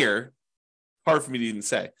higher. Hard for me to even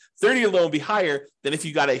say. 30-year loan would be higher than if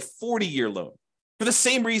you got a 40-year loan for the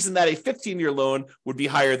same reason that a 15-year loan would be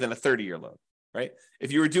higher than a 30-year loan, right?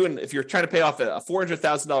 If you're trying to pay off a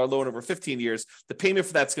 $400,000 loan over 15 years, the payment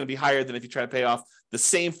for that's going to be higher than if you try to pay off the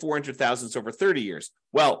same $400,000 over 30 years.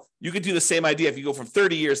 Well, you could do the same idea. If you go from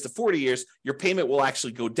 30 years to 40 years, your payment will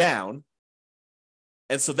actually go down.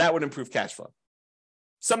 And so that would improve cash flow.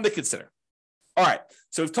 Something to consider. All right.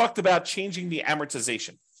 So we've talked about changing the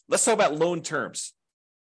amortization. Let's talk about loan terms.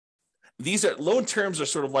 Loan terms are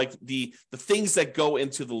sort of like the things that go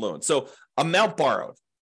into the loan. So amount borrowed.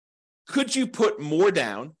 Could you put more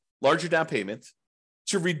down, larger down payment,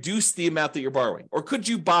 to reduce the amount that you're borrowing? Or could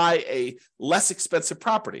you buy a less expensive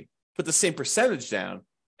property, put the same percentage down,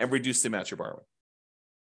 and reduce the amount you're borrowing?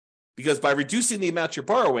 Because by reducing the amount you're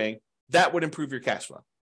borrowing, that would improve your cash flow.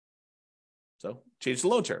 So change the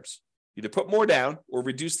loan terms. Either put more down or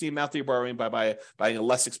reduce the amount that you're borrowing by buying a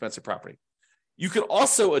less expensive property. You can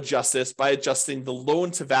also adjust this by adjusting the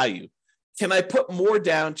loan to value. Can I put more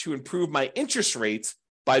down to improve my interest rates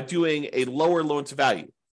by doing a lower loan to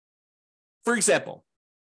value? For example,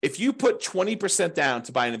 if you put 20% down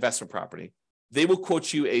to buy an investment property, they will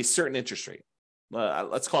quote you a certain interest rate.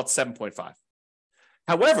 Let's call it 7.5.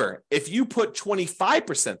 However, if you put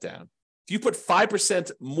 25% down, if you put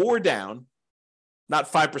 5% more down,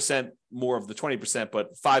 not 5% more of the 20%,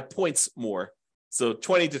 but 5 points more. So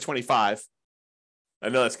 20 to 25. I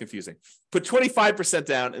know that's confusing. Put 25%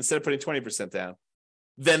 down instead of putting 20% down.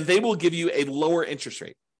 then they will give you a lower interest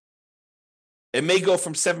rate. It may go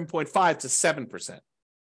from 7.5 to 7%.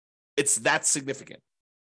 It's that significant.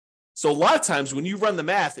 So a lot of times when you run the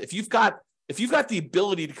math, if you've got the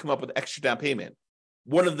ability to come up with extra down payment,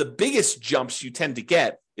 one of the biggest jumps you tend to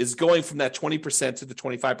get is going from that 20% to the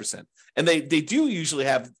 25%. And they do usually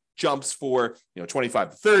have jumps for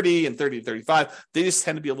 25 to 30 and 30 to 35. They just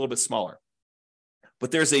tend to be a little bit smaller.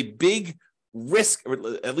 But there's a big risk, or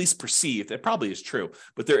at least perceived, it probably is true,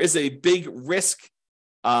 but there is a big risk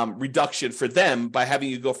reduction for them by having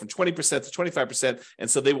you go from 20% to 25%. And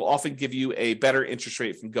so they will often give you a better interest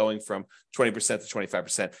rate from going from 20% to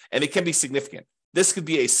 25%. And it can be significant. This could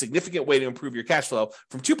be a significant way to improve your cash flow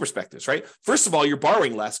from two perspectives, right? First of all, you're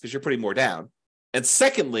borrowing less because you're putting more down. And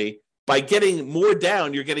secondly, by getting more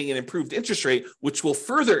down, you're getting an improved interest rate, which will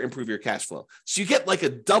further improve your cash flow. So you get like a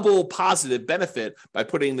double positive benefit by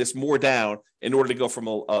putting this more down in order to go from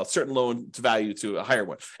a certain loan to value to a higher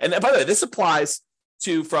one. And by the way, this applies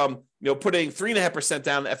to from putting 3.5%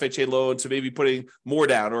 down the FHA loan to maybe putting more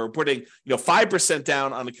down, or putting 5%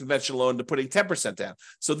 down on a conventional loan to putting 10% down.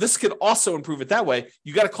 So this could also improve it that way.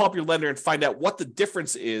 You got to call up your lender and find out what the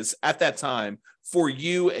difference is at that time for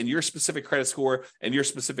you and your specific credit score and your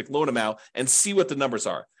specific loan amount, and see what the numbers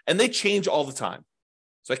are. And they change all the time.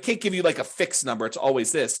 So I can't give you like a fixed number. It's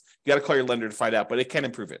always this. You got to call your lender to find out, but it can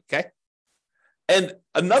improve it. Okay. And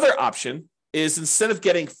another option is, instead of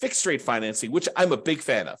getting fixed rate financing, which I'm a big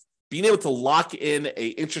fan of, being able to lock in a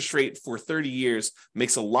interest rate for 30 years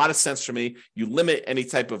makes a lot of sense for me. You limit any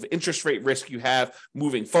type of interest rate risk you have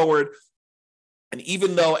moving forward. And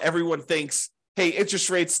even though everyone thinks, hey, interest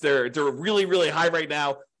rates, they're really, really high right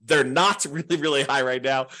now, they're not really, really high right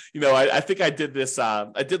now. I think I did this.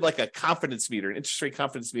 I did like a confidence meter, an interest rate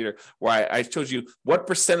confidence meter, where I showed you what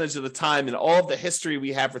percentage of the time in all of the history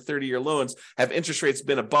we have for 30-year loans have interest rates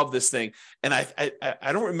been above this thing. And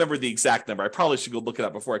I don't remember the exact number. I probably should go look it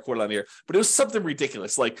up before I quote it on here. But it was something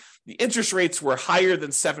ridiculous. Like the interest rates were higher than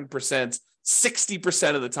 7%,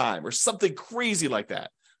 60% of the time, or something crazy like that.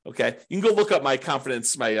 Okay, you can go look up my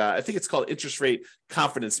confidence, I think it's called interest rate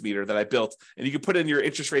confidence meter that I built, and you can put in your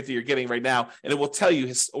interest rate that you're getting right now, and it will tell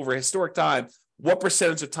you over historic time what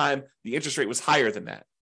percentage of time the interest rate was higher than that.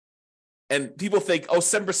 And people think,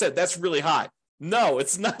 7%, that's really high. No,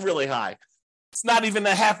 it's not really high. It's not even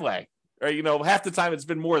a halfway. Right? Half the time it's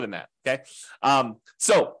been more than that. Okay,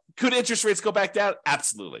 so could interest rates go back down?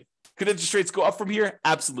 Absolutely. Could interest rates go up from here?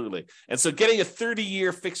 Absolutely. And so getting a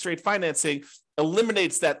 30-year fixed rate financing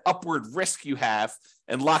eliminates that upward risk you have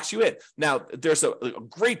and locks you in. Now, there's a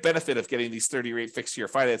great benefit of getting these 30-year fixed year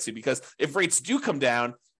financing, because if rates do come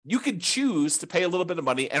down, you can choose to pay a little bit of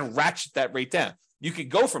money and ratchet that rate down. You could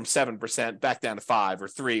go from 7% back down to 5 or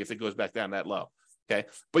 3 if it goes back down that low. Okay.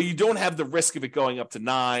 But you don't have the risk of it going up to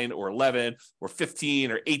 9 or 11 or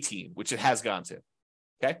 15 or 18, which it has gone to.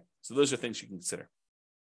 Okay. So those are things you can consider.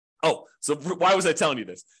 So why was I telling you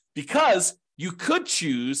this? Because you could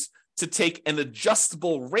choose to take an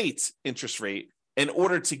adjustable rate interest rate in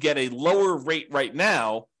order to get a lower rate right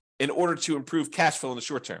now in order to improve cash flow in the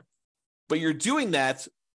short term. But you're doing that,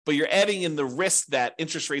 but you're adding in the risk that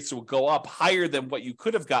interest rates will go up higher than what you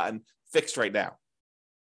could have gotten fixed right now.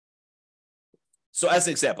 So as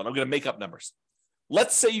an example, and I'm going to make up numbers.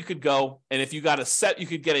 Let's say you could go, and if you got you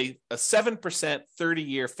could get a 7%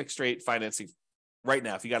 30-year fixed rate financing right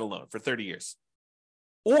now if you got a loan for 30 years.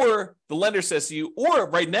 Or the lender says to you, or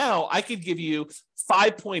right now, I could give you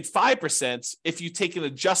 5.5% if you take an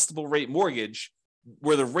adjustable rate mortgage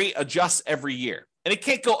where the rate adjusts every year. And it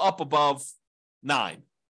can't go up above 9,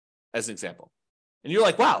 as an example. And you're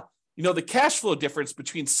like, wow, the cash flow difference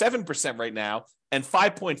between 7% right now and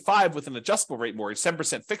 5.5 with an adjustable rate mortgage,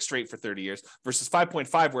 7% fixed rate for 30 years versus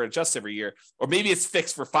 5.5 where it adjusts every year, or maybe it's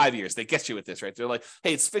fixed for 5 years. They get you with this, right? They're like,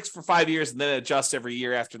 hey, it's fixed for 5 years and then it adjusts every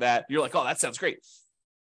year after that. You're like, oh, that sounds great.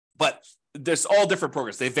 But there's all different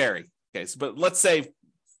programs. They vary. Okay, but let's say,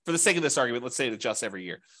 for the sake of this argument, let's say it adjusts every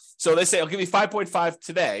year. So they say, I'll give you 5.5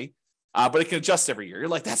 today, but it can adjust every year. You're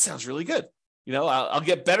like, that sounds really good. I'll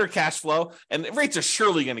get better cash flow, and rates are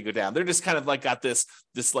surely going to go down. They're just kind of like got this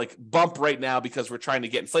like bump right now because we're trying to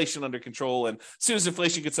get inflation under control. And as soon as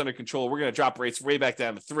inflation gets under control, we're going to drop rates way back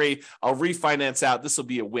down to 3. I'll refinance out. This will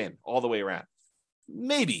be a win all the way around.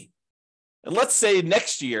 Maybe. And let's say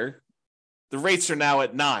next year, the rates are now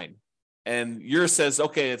at 9. And yours says,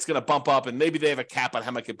 okay, it's going to bump up, and maybe they have a cap on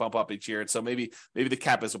how much it can bump up each year. And so maybe the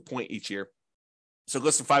cap is a point each year. So it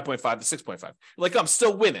goes from 5.5 to 6.5. Like, I'm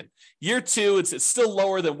still winning. Year 2, it's still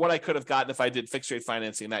lower than what I could have gotten if I did fixed rate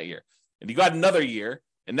financing that year. And you got another year,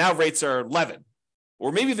 and now rates are 11.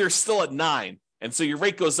 Or maybe they're still at 9. And so your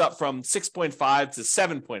rate goes up from 6.5 to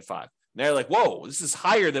 7.5. And they're like, whoa, this is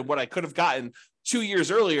higher than what I could have gotten 2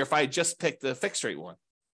 years earlier if I had just picked the fixed rate one.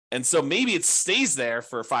 And so maybe it stays there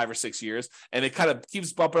for 5 or 6 years and it kind of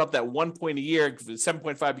keeps bumping up that 1 point a year.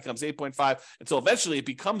 7.5 becomes 8.5 until eventually it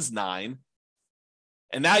becomes 9.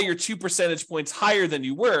 And now you're 2 percentage points higher than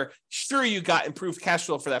you were. Sure, you got improved cash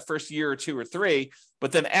flow for that first year or 2 or 3,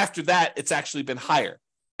 but then after that, it's actually been higher.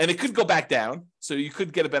 And it could go back down. So you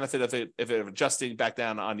could get a benefit of it adjusting back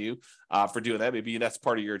down on you for doing that. Maybe that's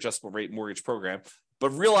part of your adjustable rate mortgage program. But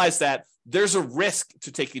realize that there's a risk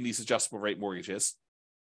to taking these adjustable rate mortgages.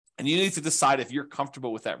 And you need to decide if you're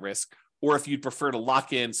comfortable with that risk or if you'd prefer to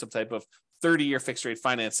lock in some type of 30-year fixed rate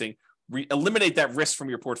financing, eliminate that risk from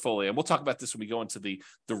your portfolio. And we'll talk about this when we go into the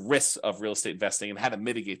risks of real estate investing and how to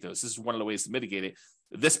mitigate those. This is one of the ways to mitigate it.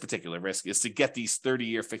 This particular risk is to get these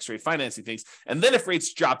 30-year fixed rate financing things. And then if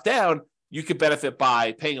rates drop down, you could benefit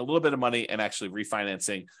by paying a little bit of money and actually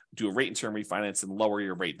refinancing, do a rate and term refinance and lower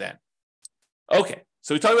your rate then. Okay,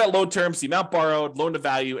 so we talked about loan terms, the amount borrowed, loan to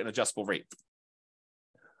value, and adjustable rate.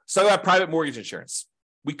 So about private mortgage insurance.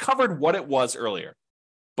 We covered what it was earlier,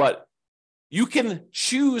 but you can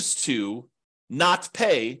choose to not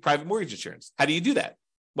pay private mortgage insurance. How do you do that?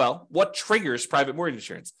 Well, what triggers private mortgage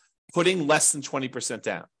insurance? Putting less than 20%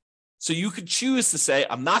 down. So you could choose to say,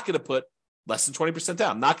 I'm not going to put less than 20%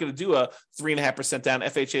 down. I'm not going to do a 3.5% down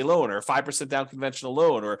FHA loan or a 5% down conventional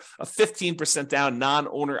loan or a 15% down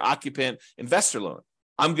non-owner occupant investor loan.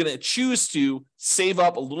 I'm going to choose to save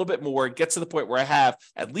up a little bit more, get to the point where I have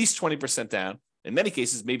at least 20% down, in many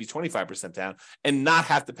cases, maybe 25% down, and not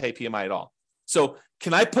have to pay PMI at all. So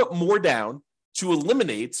can I put more down to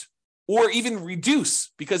eliminate or even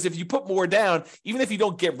reduce? Because if you put more down, even if you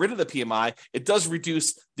don't get rid of the PMI, it does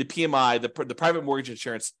reduce the PMI, the private mortgage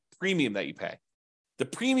insurance premium that you pay. The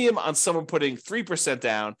premium on someone putting 3%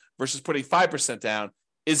 down versus putting 5% down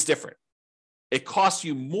is different. It costs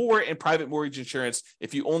you more in private mortgage insurance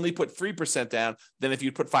if you only put 3% down than if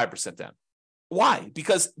you put 5% down. Why?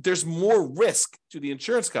 Because there's more risk to the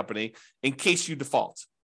insurance company in case you default.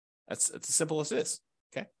 It's as simple as it is,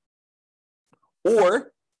 okay?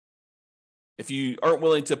 Or if you aren't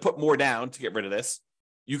willing to put more down to get rid of this,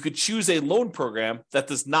 you could choose a loan program that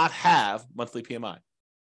does not have monthly PMI.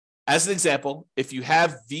 As an example, if you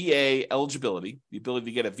have VA eligibility, the ability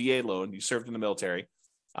to get a VA loan, you served in the military,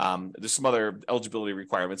 there's some other eligibility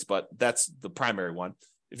requirements, but that's the primary one.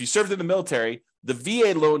 If you served in the military, the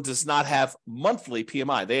VA loan does not have monthly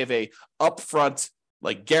PMI. They have a upfront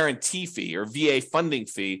like guarantee fee or VA funding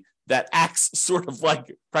fee that acts sort of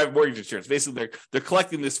like private mortgage insurance. Basically, they're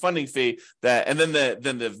collecting this funding fee that, and then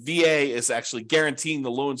the VA is actually guaranteeing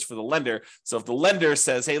the loans for the lender. So if the lender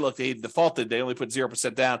says, "Hey, look, they defaulted, they only put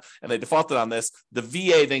 0% down, and they defaulted on this," the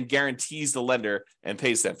VA then guarantees the lender and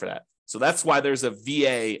pays them for that. So that's why there's a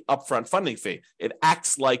VA upfront funding fee. It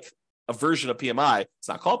acts like a version of PMI. It's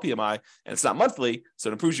not called PMI, and it's not monthly, so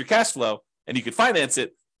it improves your cash flow, and you could finance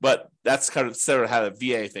it. But that's kind of how the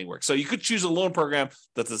VA thing works. So you could choose a loan program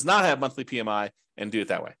that does not have monthly PMI and do it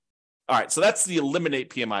that way. All right, so that's the eliminate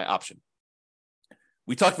PMI option.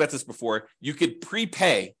 We talked about this before. You could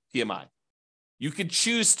prepay PMI. You could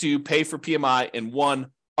choose to pay for PMI in one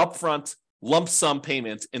upfront lump sum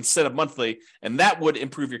payment instead of monthly, and that would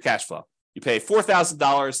improve your cash flow. You pay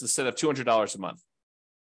 $4,000 instead of $200 a month.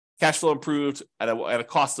 Cash flow improved at a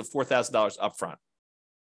cost of $4,000 upfront.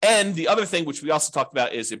 And the other thing, which we also talked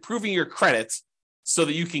about, is improving your credit so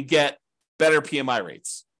that you can get better PMI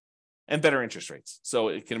rates and better interest rates. So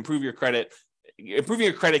it can improve your credit. Improving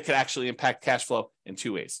your credit can actually impact cash flow in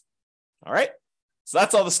 2 ways. All right. So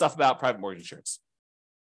that's all the stuff about private mortgage insurance.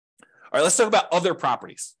 All right, let's talk about other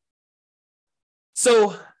properties.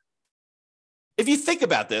 So if you think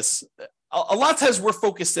about this, a lot of times we're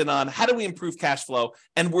focused in on how do we improve cash flow,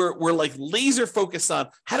 and we're like laser focused on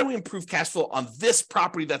how do we improve cash flow on this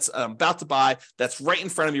property that's about to buy, that's right in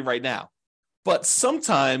front of me right now. But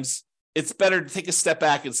sometimes it's better to take a step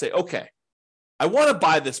back and say, okay, I want to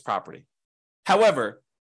buy this property. However,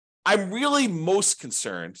 I'm really most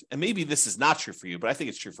concerned, and maybe this is not true for you, but I think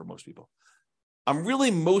it's true for most people. I'm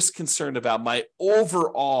really most concerned about my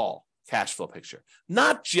overall cash flow picture,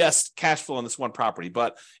 not just cash flow on this one property,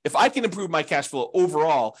 but if I can improve my cash flow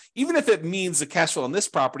overall, even if it means the cash flow on this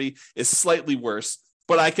property is slightly worse,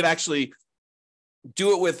 but I could actually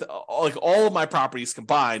do it with like all of my properties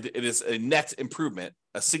combined, it is a net improvement,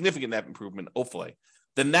 a significant net improvement, hopefully,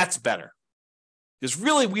 then that's better. Because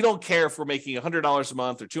really, we don't care if we're making $100 a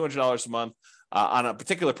month or $200 a month on a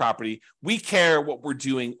particular property. We care what we're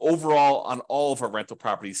doing overall on all of our rental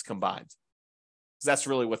properties combined. That's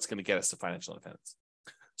really what's going to get us to financial independence.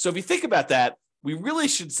 So if you think about that, we really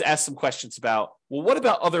should ask some questions about, well, what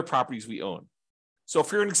about other properties we own? So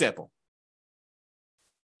for an example,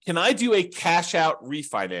 can I do a cash out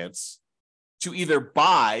refinance to either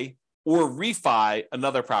buy or refi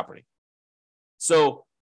another property? So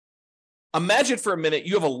imagine for a minute,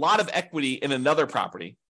 you have a lot of equity in another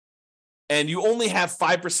property and you only have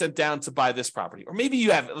 5% down to buy this property. Or maybe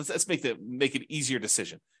you have, let's make it easier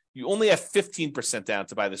decision. You only have 15% down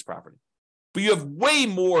to buy this property, but you have way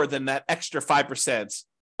more than that extra 5%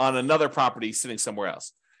 on another property sitting somewhere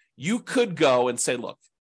else. You could go and say, look,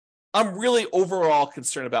 I'm really overall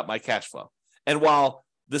concerned about my cash flow. And while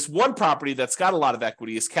this one property that's got a lot of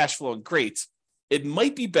equity is cash flowing great, it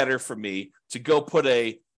might be better for me to go put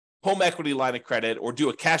a home equity line of credit or do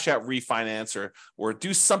a cash out refinance or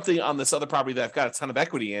do something on this other property that I've got a ton of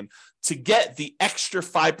equity in to get the extra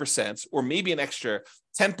 5% or maybe an extra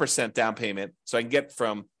 10% down payment. So I can get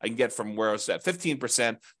from where I was at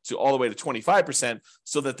 15% to all the way to 25%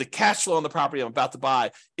 so that the cash flow on the property I'm about to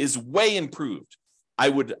buy is way improved. I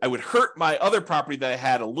would hurt my other property that I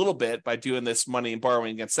had a little bit by doing this money and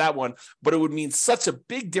borrowing against that one, but it would mean such a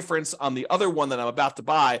big difference on the other one that I'm about to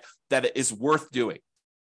buy that it is worth doing.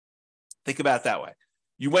 Think about it that way.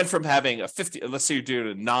 You went from having let's say you're doing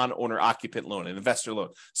a non-owner occupant loan, an investor loan.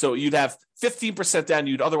 So you'd have 15% down,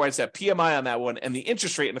 you'd otherwise have PMI on that one, and the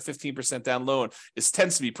interest rate in a 15% down loan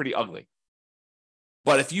tends to be pretty ugly.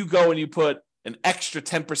 But if you go and you put an extra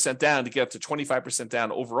 10% down to get up to 25%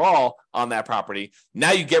 down overall on that property,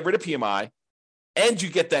 now you get rid of PMI and you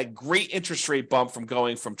get that great interest rate bump from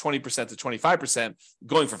going from 20% to 25%,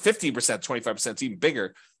 going from 15% to 25% is even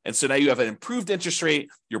bigger. And so now you have an improved interest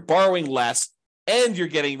rate, you're borrowing less, and you're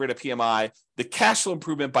getting rid of PMI. The cash flow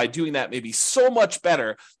improvement by doing that may be so much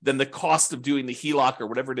better than the cost of doing the HELOC or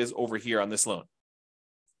whatever it is over here on this loan.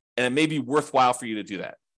 And it may be worthwhile for you to do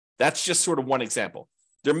that. That's just sort of one example.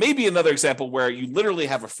 There may be another example where you literally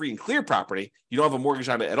have a free and clear property, you don't have a mortgage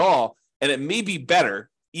on it at all, and it may be better,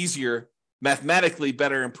 easier, mathematically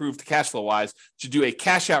better, improved cash flow wise to do a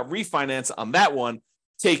cash out refinance on that one,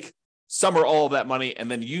 take some or all of that money,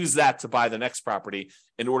 and then use that to buy the next property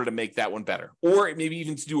in order to make that one better. Or maybe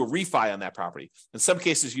even to do a refi on that property. In some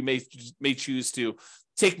cases, you may choose to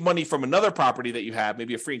take money from another property that you have,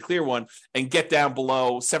 maybe a free and clear one, and get down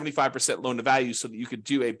below 75% loan to value so that you could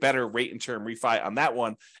do a better rate and term refi on that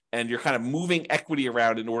one. And you're kind of moving equity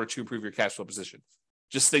around in order to improve your cash flow position.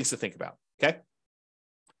 Just things to think about, okay?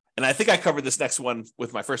 And I think I covered this next one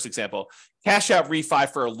with my first example, cash out refi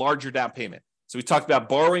for a larger down payment. So we talked about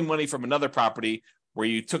borrowing money from another property where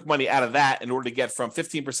you took money out of that in order to get from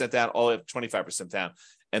 15% down all the way up to 25% down.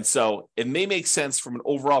 And so it may make sense from an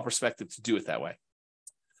overall perspective to do it that way.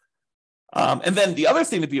 And then the other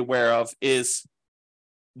thing to be aware of is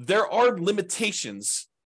there are limitations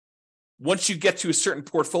once you get to a certain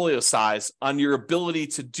portfolio size on your ability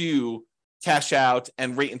to do cash out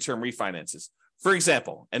and rate and term refinances. For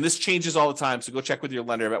example, and this changes all the time, so go check with your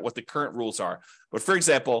lender about what the current rules are. But for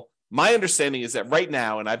example, my understanding is that right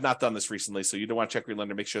now, and I've not done this recently, so you don't want to check with your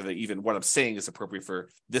lender, make sure that even what I'm saying is appropriate for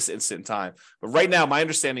this instant in time. But right now, my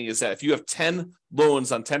understanding is that if you have 10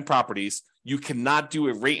 loans on 10 properties, you cannot do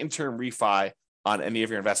a rate and term refi on any of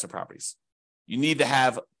your investment properties. You need to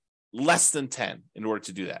have less than 10 in order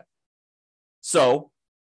to do that. So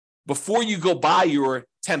before you go buy your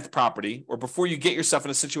 10th property, or before you get yourself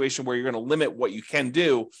in a situation where you're going to limit what you can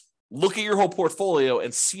do, look at your whole portfolio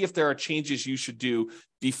and see if there are changes you should do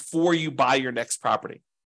before you buy your next property.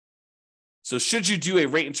 So should you do a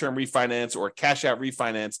rate and term refinance or a cash out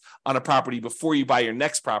refinance on a property before you buy your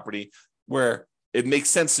next property, where it makes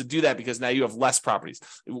sense to do that because now you have less properties?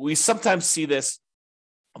 We sometimes see this,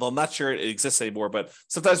 although I'm not sure it exists anymore, but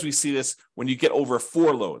sometimes we see this when you get over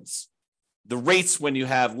 4 loans. The rates when you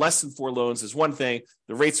have less than 4 loans is one thing.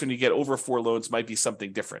 The rates when you get over 4 loans might be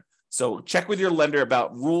something different. So check with your lender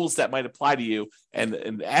about rules that might apply to you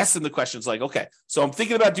and ask them the questions like, okay, so I'm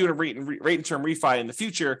thinking about doing a rate and term refi in the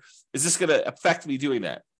future. Is this going to affect me doing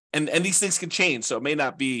that? And these things can change. So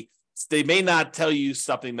they may not tell you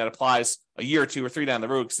something that applies a year or 2 or 3 down the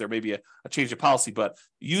road because there may be a change of policy, but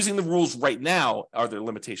using the rules right now, are there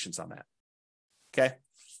limitations on that? Okay.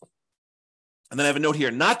 And then I have a note here,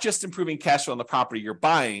 not just improving cash flow on the property you're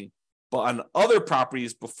buying, but on other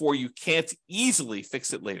properties before you can't easily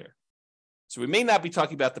fix it later. So we may not be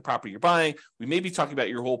talking about the property you're buying. We may be talking about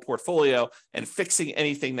your whole portfolio and fixing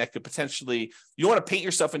anything that could potentially, you don't want to paint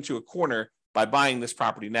yourself into a corner by buying this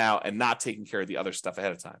property now and not taking care of the other stuff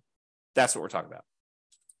ahead of time. That's what we're talking about.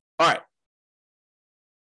 All right.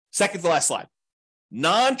 Second to last slide,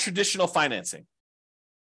 non-traditional financing.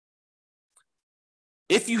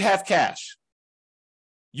 If you have cash,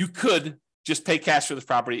 you could just pay cash for this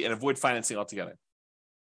property and avoid financing altogether.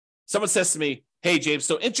 Someone says to me, hey, James,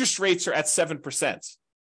 so interest rates are at 7%.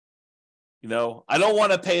 I don't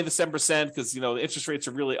want to pay the 7% because, the interest rates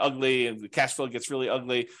are really ugly and the cash flow gets really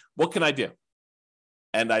ugly. What can I do?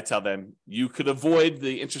 And I tell them, you could avoid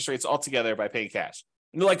the interest rates altogether by paying cash.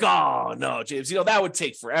 And they're like, oh, no, James, that would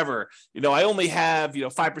take forever. I only have,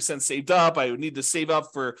 5% saved up. I would need to save up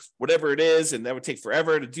for whatever it is. And that would take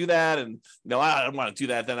forever to do that. And, I don't want to do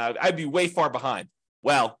that. Then I'd be way far behind.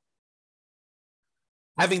 Well,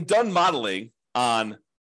 having done modeling on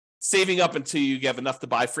saving up until you have enough to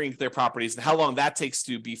buy free and clear properties and how long that takes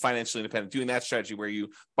to be financially independent, doing that strategy where you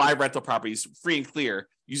buy rental properties free and clear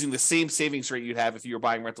using the same savings rate you'd have if you were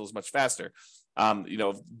buying rentals much faster,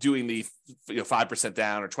 doing the 5%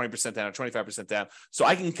 down or 20% down or 25% down. So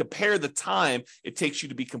I can compare the time it takes you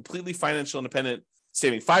to be completely financially independent,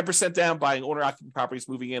 saving 5% down, buying owner-occupied properties,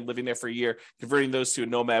 moving in, living there for a year, converting those to a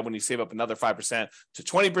nomad when you save up another 5%, to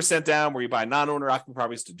 20% down, where you buy non-owner-occupied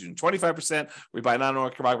properties, to doing 25%, where you buy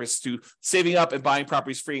non-owner-occupied properties, to saving up and buying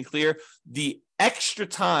properties free and clear. The extra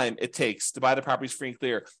time it takes to buy the properties free and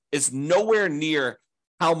clear is nowhere near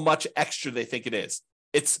how much extra they think it is.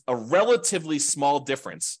 It's a relatively small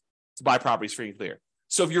difference to buy properties free and clear.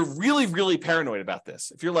 So if you're really, really paranoid about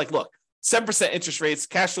this, if you're like, look, 7% interest rates,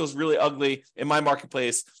 cash flow is really ugly in my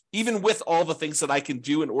marketplace, even with all the things that I can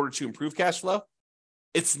do in order to improve cash flow,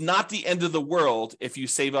 it's not the end of the world if you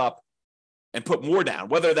save up and put more down,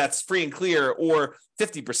 whether that's free and clear or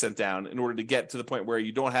 50% down in order to get to the point where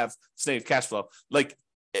you don't have negative cash flow. Like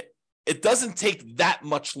it doesn't take that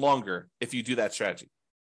much longer if you do that strategy.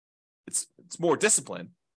 It's more discipline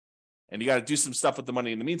and you got to do some stuff with the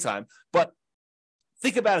money in the meantime. But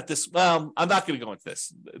think about it this, well, I'm not going to go into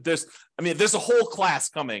this. There's a whole class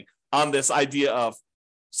coming on this idea of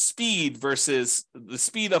speed versus the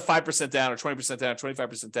speed of 5% down or 20% down,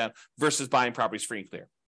 25% down versus buying properties free and clear.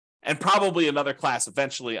 And probably another class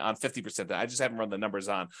eventually on 50% down. I just haven't run the numbers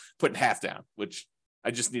on putting half down, which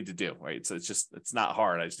I just need to do, right? So it's not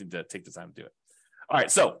hard. I just need to take the time to do it. All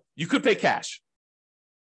right. So you could pay cash,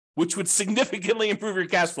 which would significantly improve your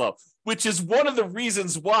cash flow, which is one of the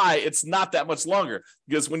reasons why it's not that much longer.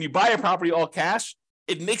 Because when you buy a property all cash,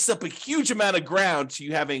 it makes up a huge amount of ground to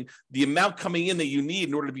you having the amount coming in that you need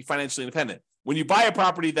in order to be financially independent. When you buy a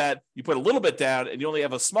property that you put a little bit down and you only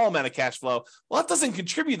have a small amount of cash flow, well, that doesn't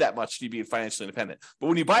contribute that much to you being financially independent. But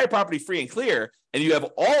when you buy a property free and clear and you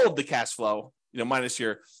have all of the cash flow, minus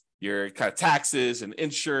your kind of taxes and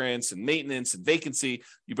insurance and maintenance and vacancy,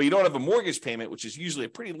 but you don't have a mortgage payment, which is usually a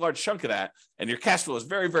pretty large chunk of that, and your cash flow is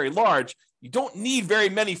very, very large, you don't need very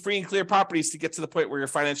many free and clear properties to get to the point where you're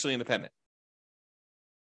financially independent.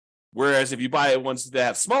 Whereas if you buy ones that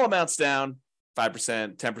have small amounts down,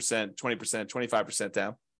 5%, 10%, 20%, 25%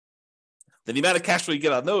 down, then the amount of cash flow you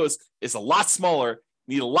get on those is a lot smaller.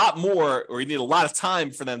 You need a lot more, or you need a lot of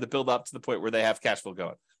time for them to build up to the point where they have cash flow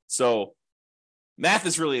going. So math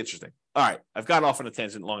is really interesting. All right, I've gone off on a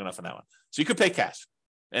tangent long enough on that one. So you could pay cash.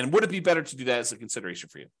 And would it be better to do that as a consideration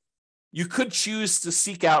for you? You could choose to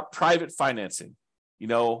seek out private financing.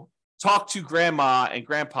 Talk to grandma and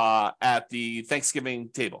grandpa at the Thanksgiving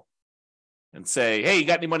table and say, hey, you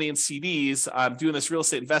got any money in CDs? I'm doing this real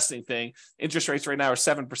estate investing thing. Interest rates right now are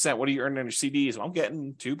 7%. What are you earning on your CDs? Well, I'm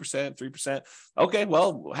getting 2%, 3%. Okay,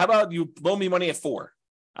 well, how about you loan me money at 4%?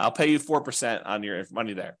 I'll pay you 4% on your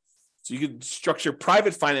money there. So you could structure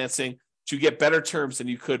private financing to get better terms than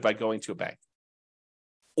you could by going to a bank.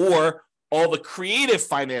 Or all the creative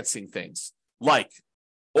financing things like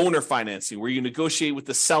owner financing, where you negotiate with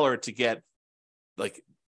the seller to get like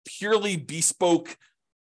purely bespoke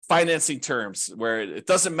financing terms, where it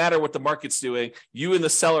doesn't matter what the market's doing. You and the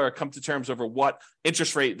seller come to terms over what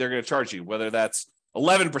interest rate they're going to charge you, whether that's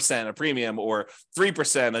 11% a premium or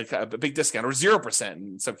 3% a big discount or 0%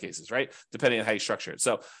 in some cases, right? Depending on how you structure it.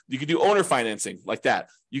 So you could do owner financing like that.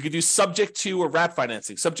 You could do subject to or wrap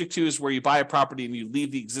financing. Subject to is where you buy a property and you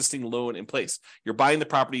leave the existing loan in place. You're buying the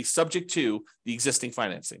property subject to the existing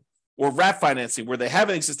financing. Or wrap financing, where they have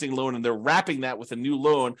an existing loan and they're wrapping that with a new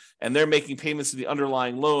loan and they're making payments to the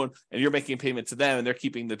underlying loan and you're making a payment to them and they're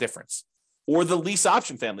keeping the difference. Or the lease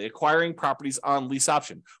option family, acquiring properties on lease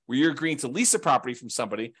option, where you're agreeing to lease a property from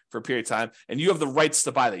somebody for a period of time, and you have the rights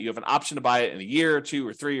to buy that. You have an option to buy it in a year or 2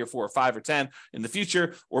 or 3 or 4 or 5 or 10 in the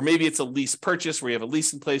future. Or maybe it's a lease purchase where you have a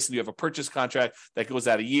lease in place and you have a purchase contract that goes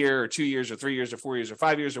out a year or 2 years or 3 years or 4 years or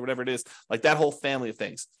 5 years or whatever it is, like that whole family of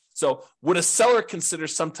things. So would a seller consider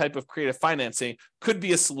some type of creative financing could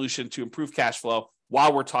be a solution to improve cash flow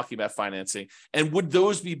while we're talking about financing? And would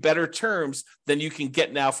those be better terms than you can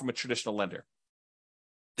get now from a traditional lender?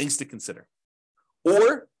 Things to consider.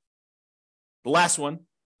 Or the last one,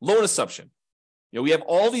 loan assumption. We have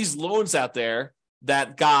all these loans out there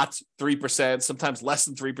that got 3%, sometimes less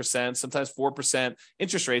than 3%, sometimes 4%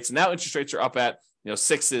 interest rates. And now interest rates are up at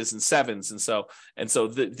 6s and 7s. And so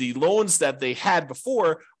the loans that they had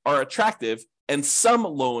before are attractive, and some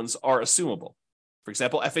loans are assumable. For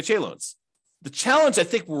example, FHA loans. The challenge I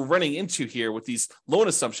think we're running into here with these loan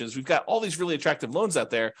assumptions, we've got all these really attractive loans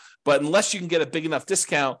out there, but unless you can get a big enough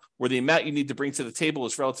discount where the amount you need to bring to the table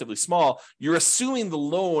is relatively small, you're assuming the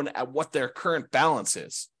loan at what their current balance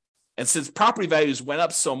is. And since property values went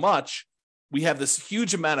up so much, we have this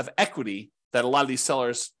huge amount of equity that a lot of these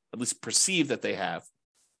sellers at least perceive that they have.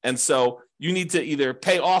 And so you need to either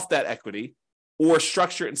pay off that equity or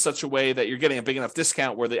structure it in such a way that you're getting a big enough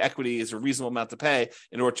discount where the equity is a reasonable amount to pay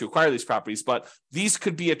in order to acquire these properties. But these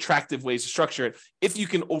could be attractive ways to structure it if you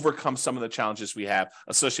can overcome some of the challenges we have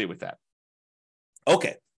associated with that.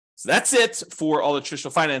 Okay, so that's it for all the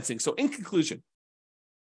traditional financing. So in conclusion,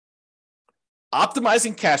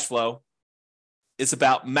 optimizing cash flow is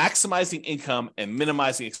about maximizing income and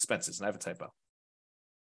minimizing expenses. And I have a typo.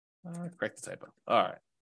 Correct the typo. All right.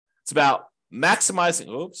 It's about maximizing,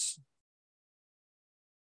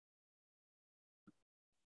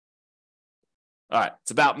 All right,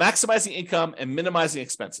 it's about maximizing income and minimizing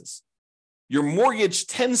expenses. Your mortgage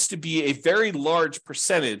tends to be a very large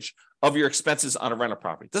percentage of your expenses on a rental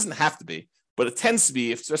property. It doesn't have to be, but it tends to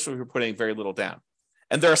be, especially if you're putting very little down.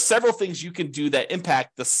 And there are several things you can do that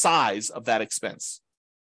impact the size of that expense,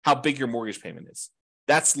 how big your mortgage payment is.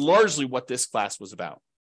 That's largely what this class was about.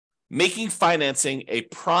 Making financing a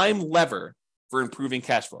prime lever for improving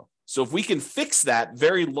cash flow. So if we can fix that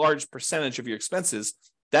very large percentage of your expenses,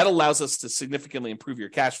 that allows us to significantly improve your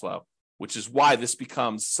cash flow, which is why this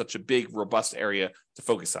becomes such a big, robust area to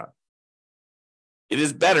focus on. It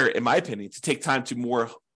is better, in my opinion, to take time to more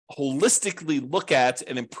holistically look at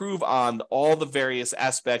and improve on all the various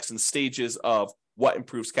aspects and stages of what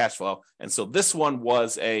improves cash flow. And so this one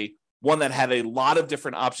was one that had a lot of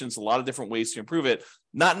different options, a lot of different ways to improve it.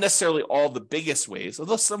 Not necessarily all the biggest ways,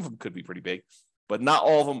 although some of them could be pretty big, but not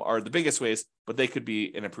all of them are the biggest ways, but they could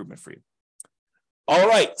be an improvement for you. All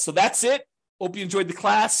right, so that's it. Hope you enjoyed the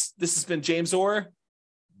class. This has been James Orr.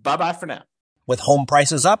 Bye-bye for now. With home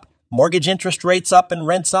prices up, mortgage interest rates up, and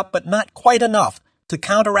rents up, but not quite enough to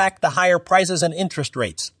counteract the higher prices and interest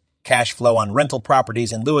rates, cash flow on rental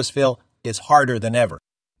properties in Louisville is harder than ever.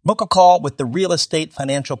 Book a call with the Real Estate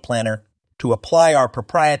Financial Planner to apply our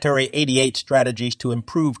proprietary 88 strategies to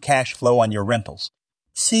improve cash flow on your rentals.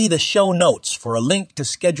 See the show notes for a link to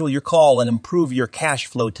schedule your call and improve your cash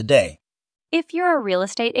flow today. If you're a real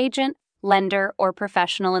estate agent, lender, or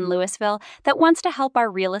professional in Louisville that wants to help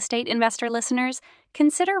our real estate investor listeners,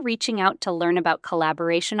 consider reaching out to learn about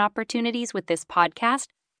collaboration opportunities with this podcast.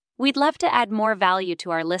 We'd love to add more value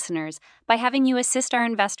to our listeners by having you assist our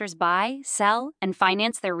investors buy, sell, and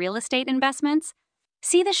finance their real estate investments.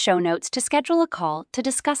 See the show notes to schedule a call to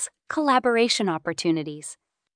discuss collaboration opportunities.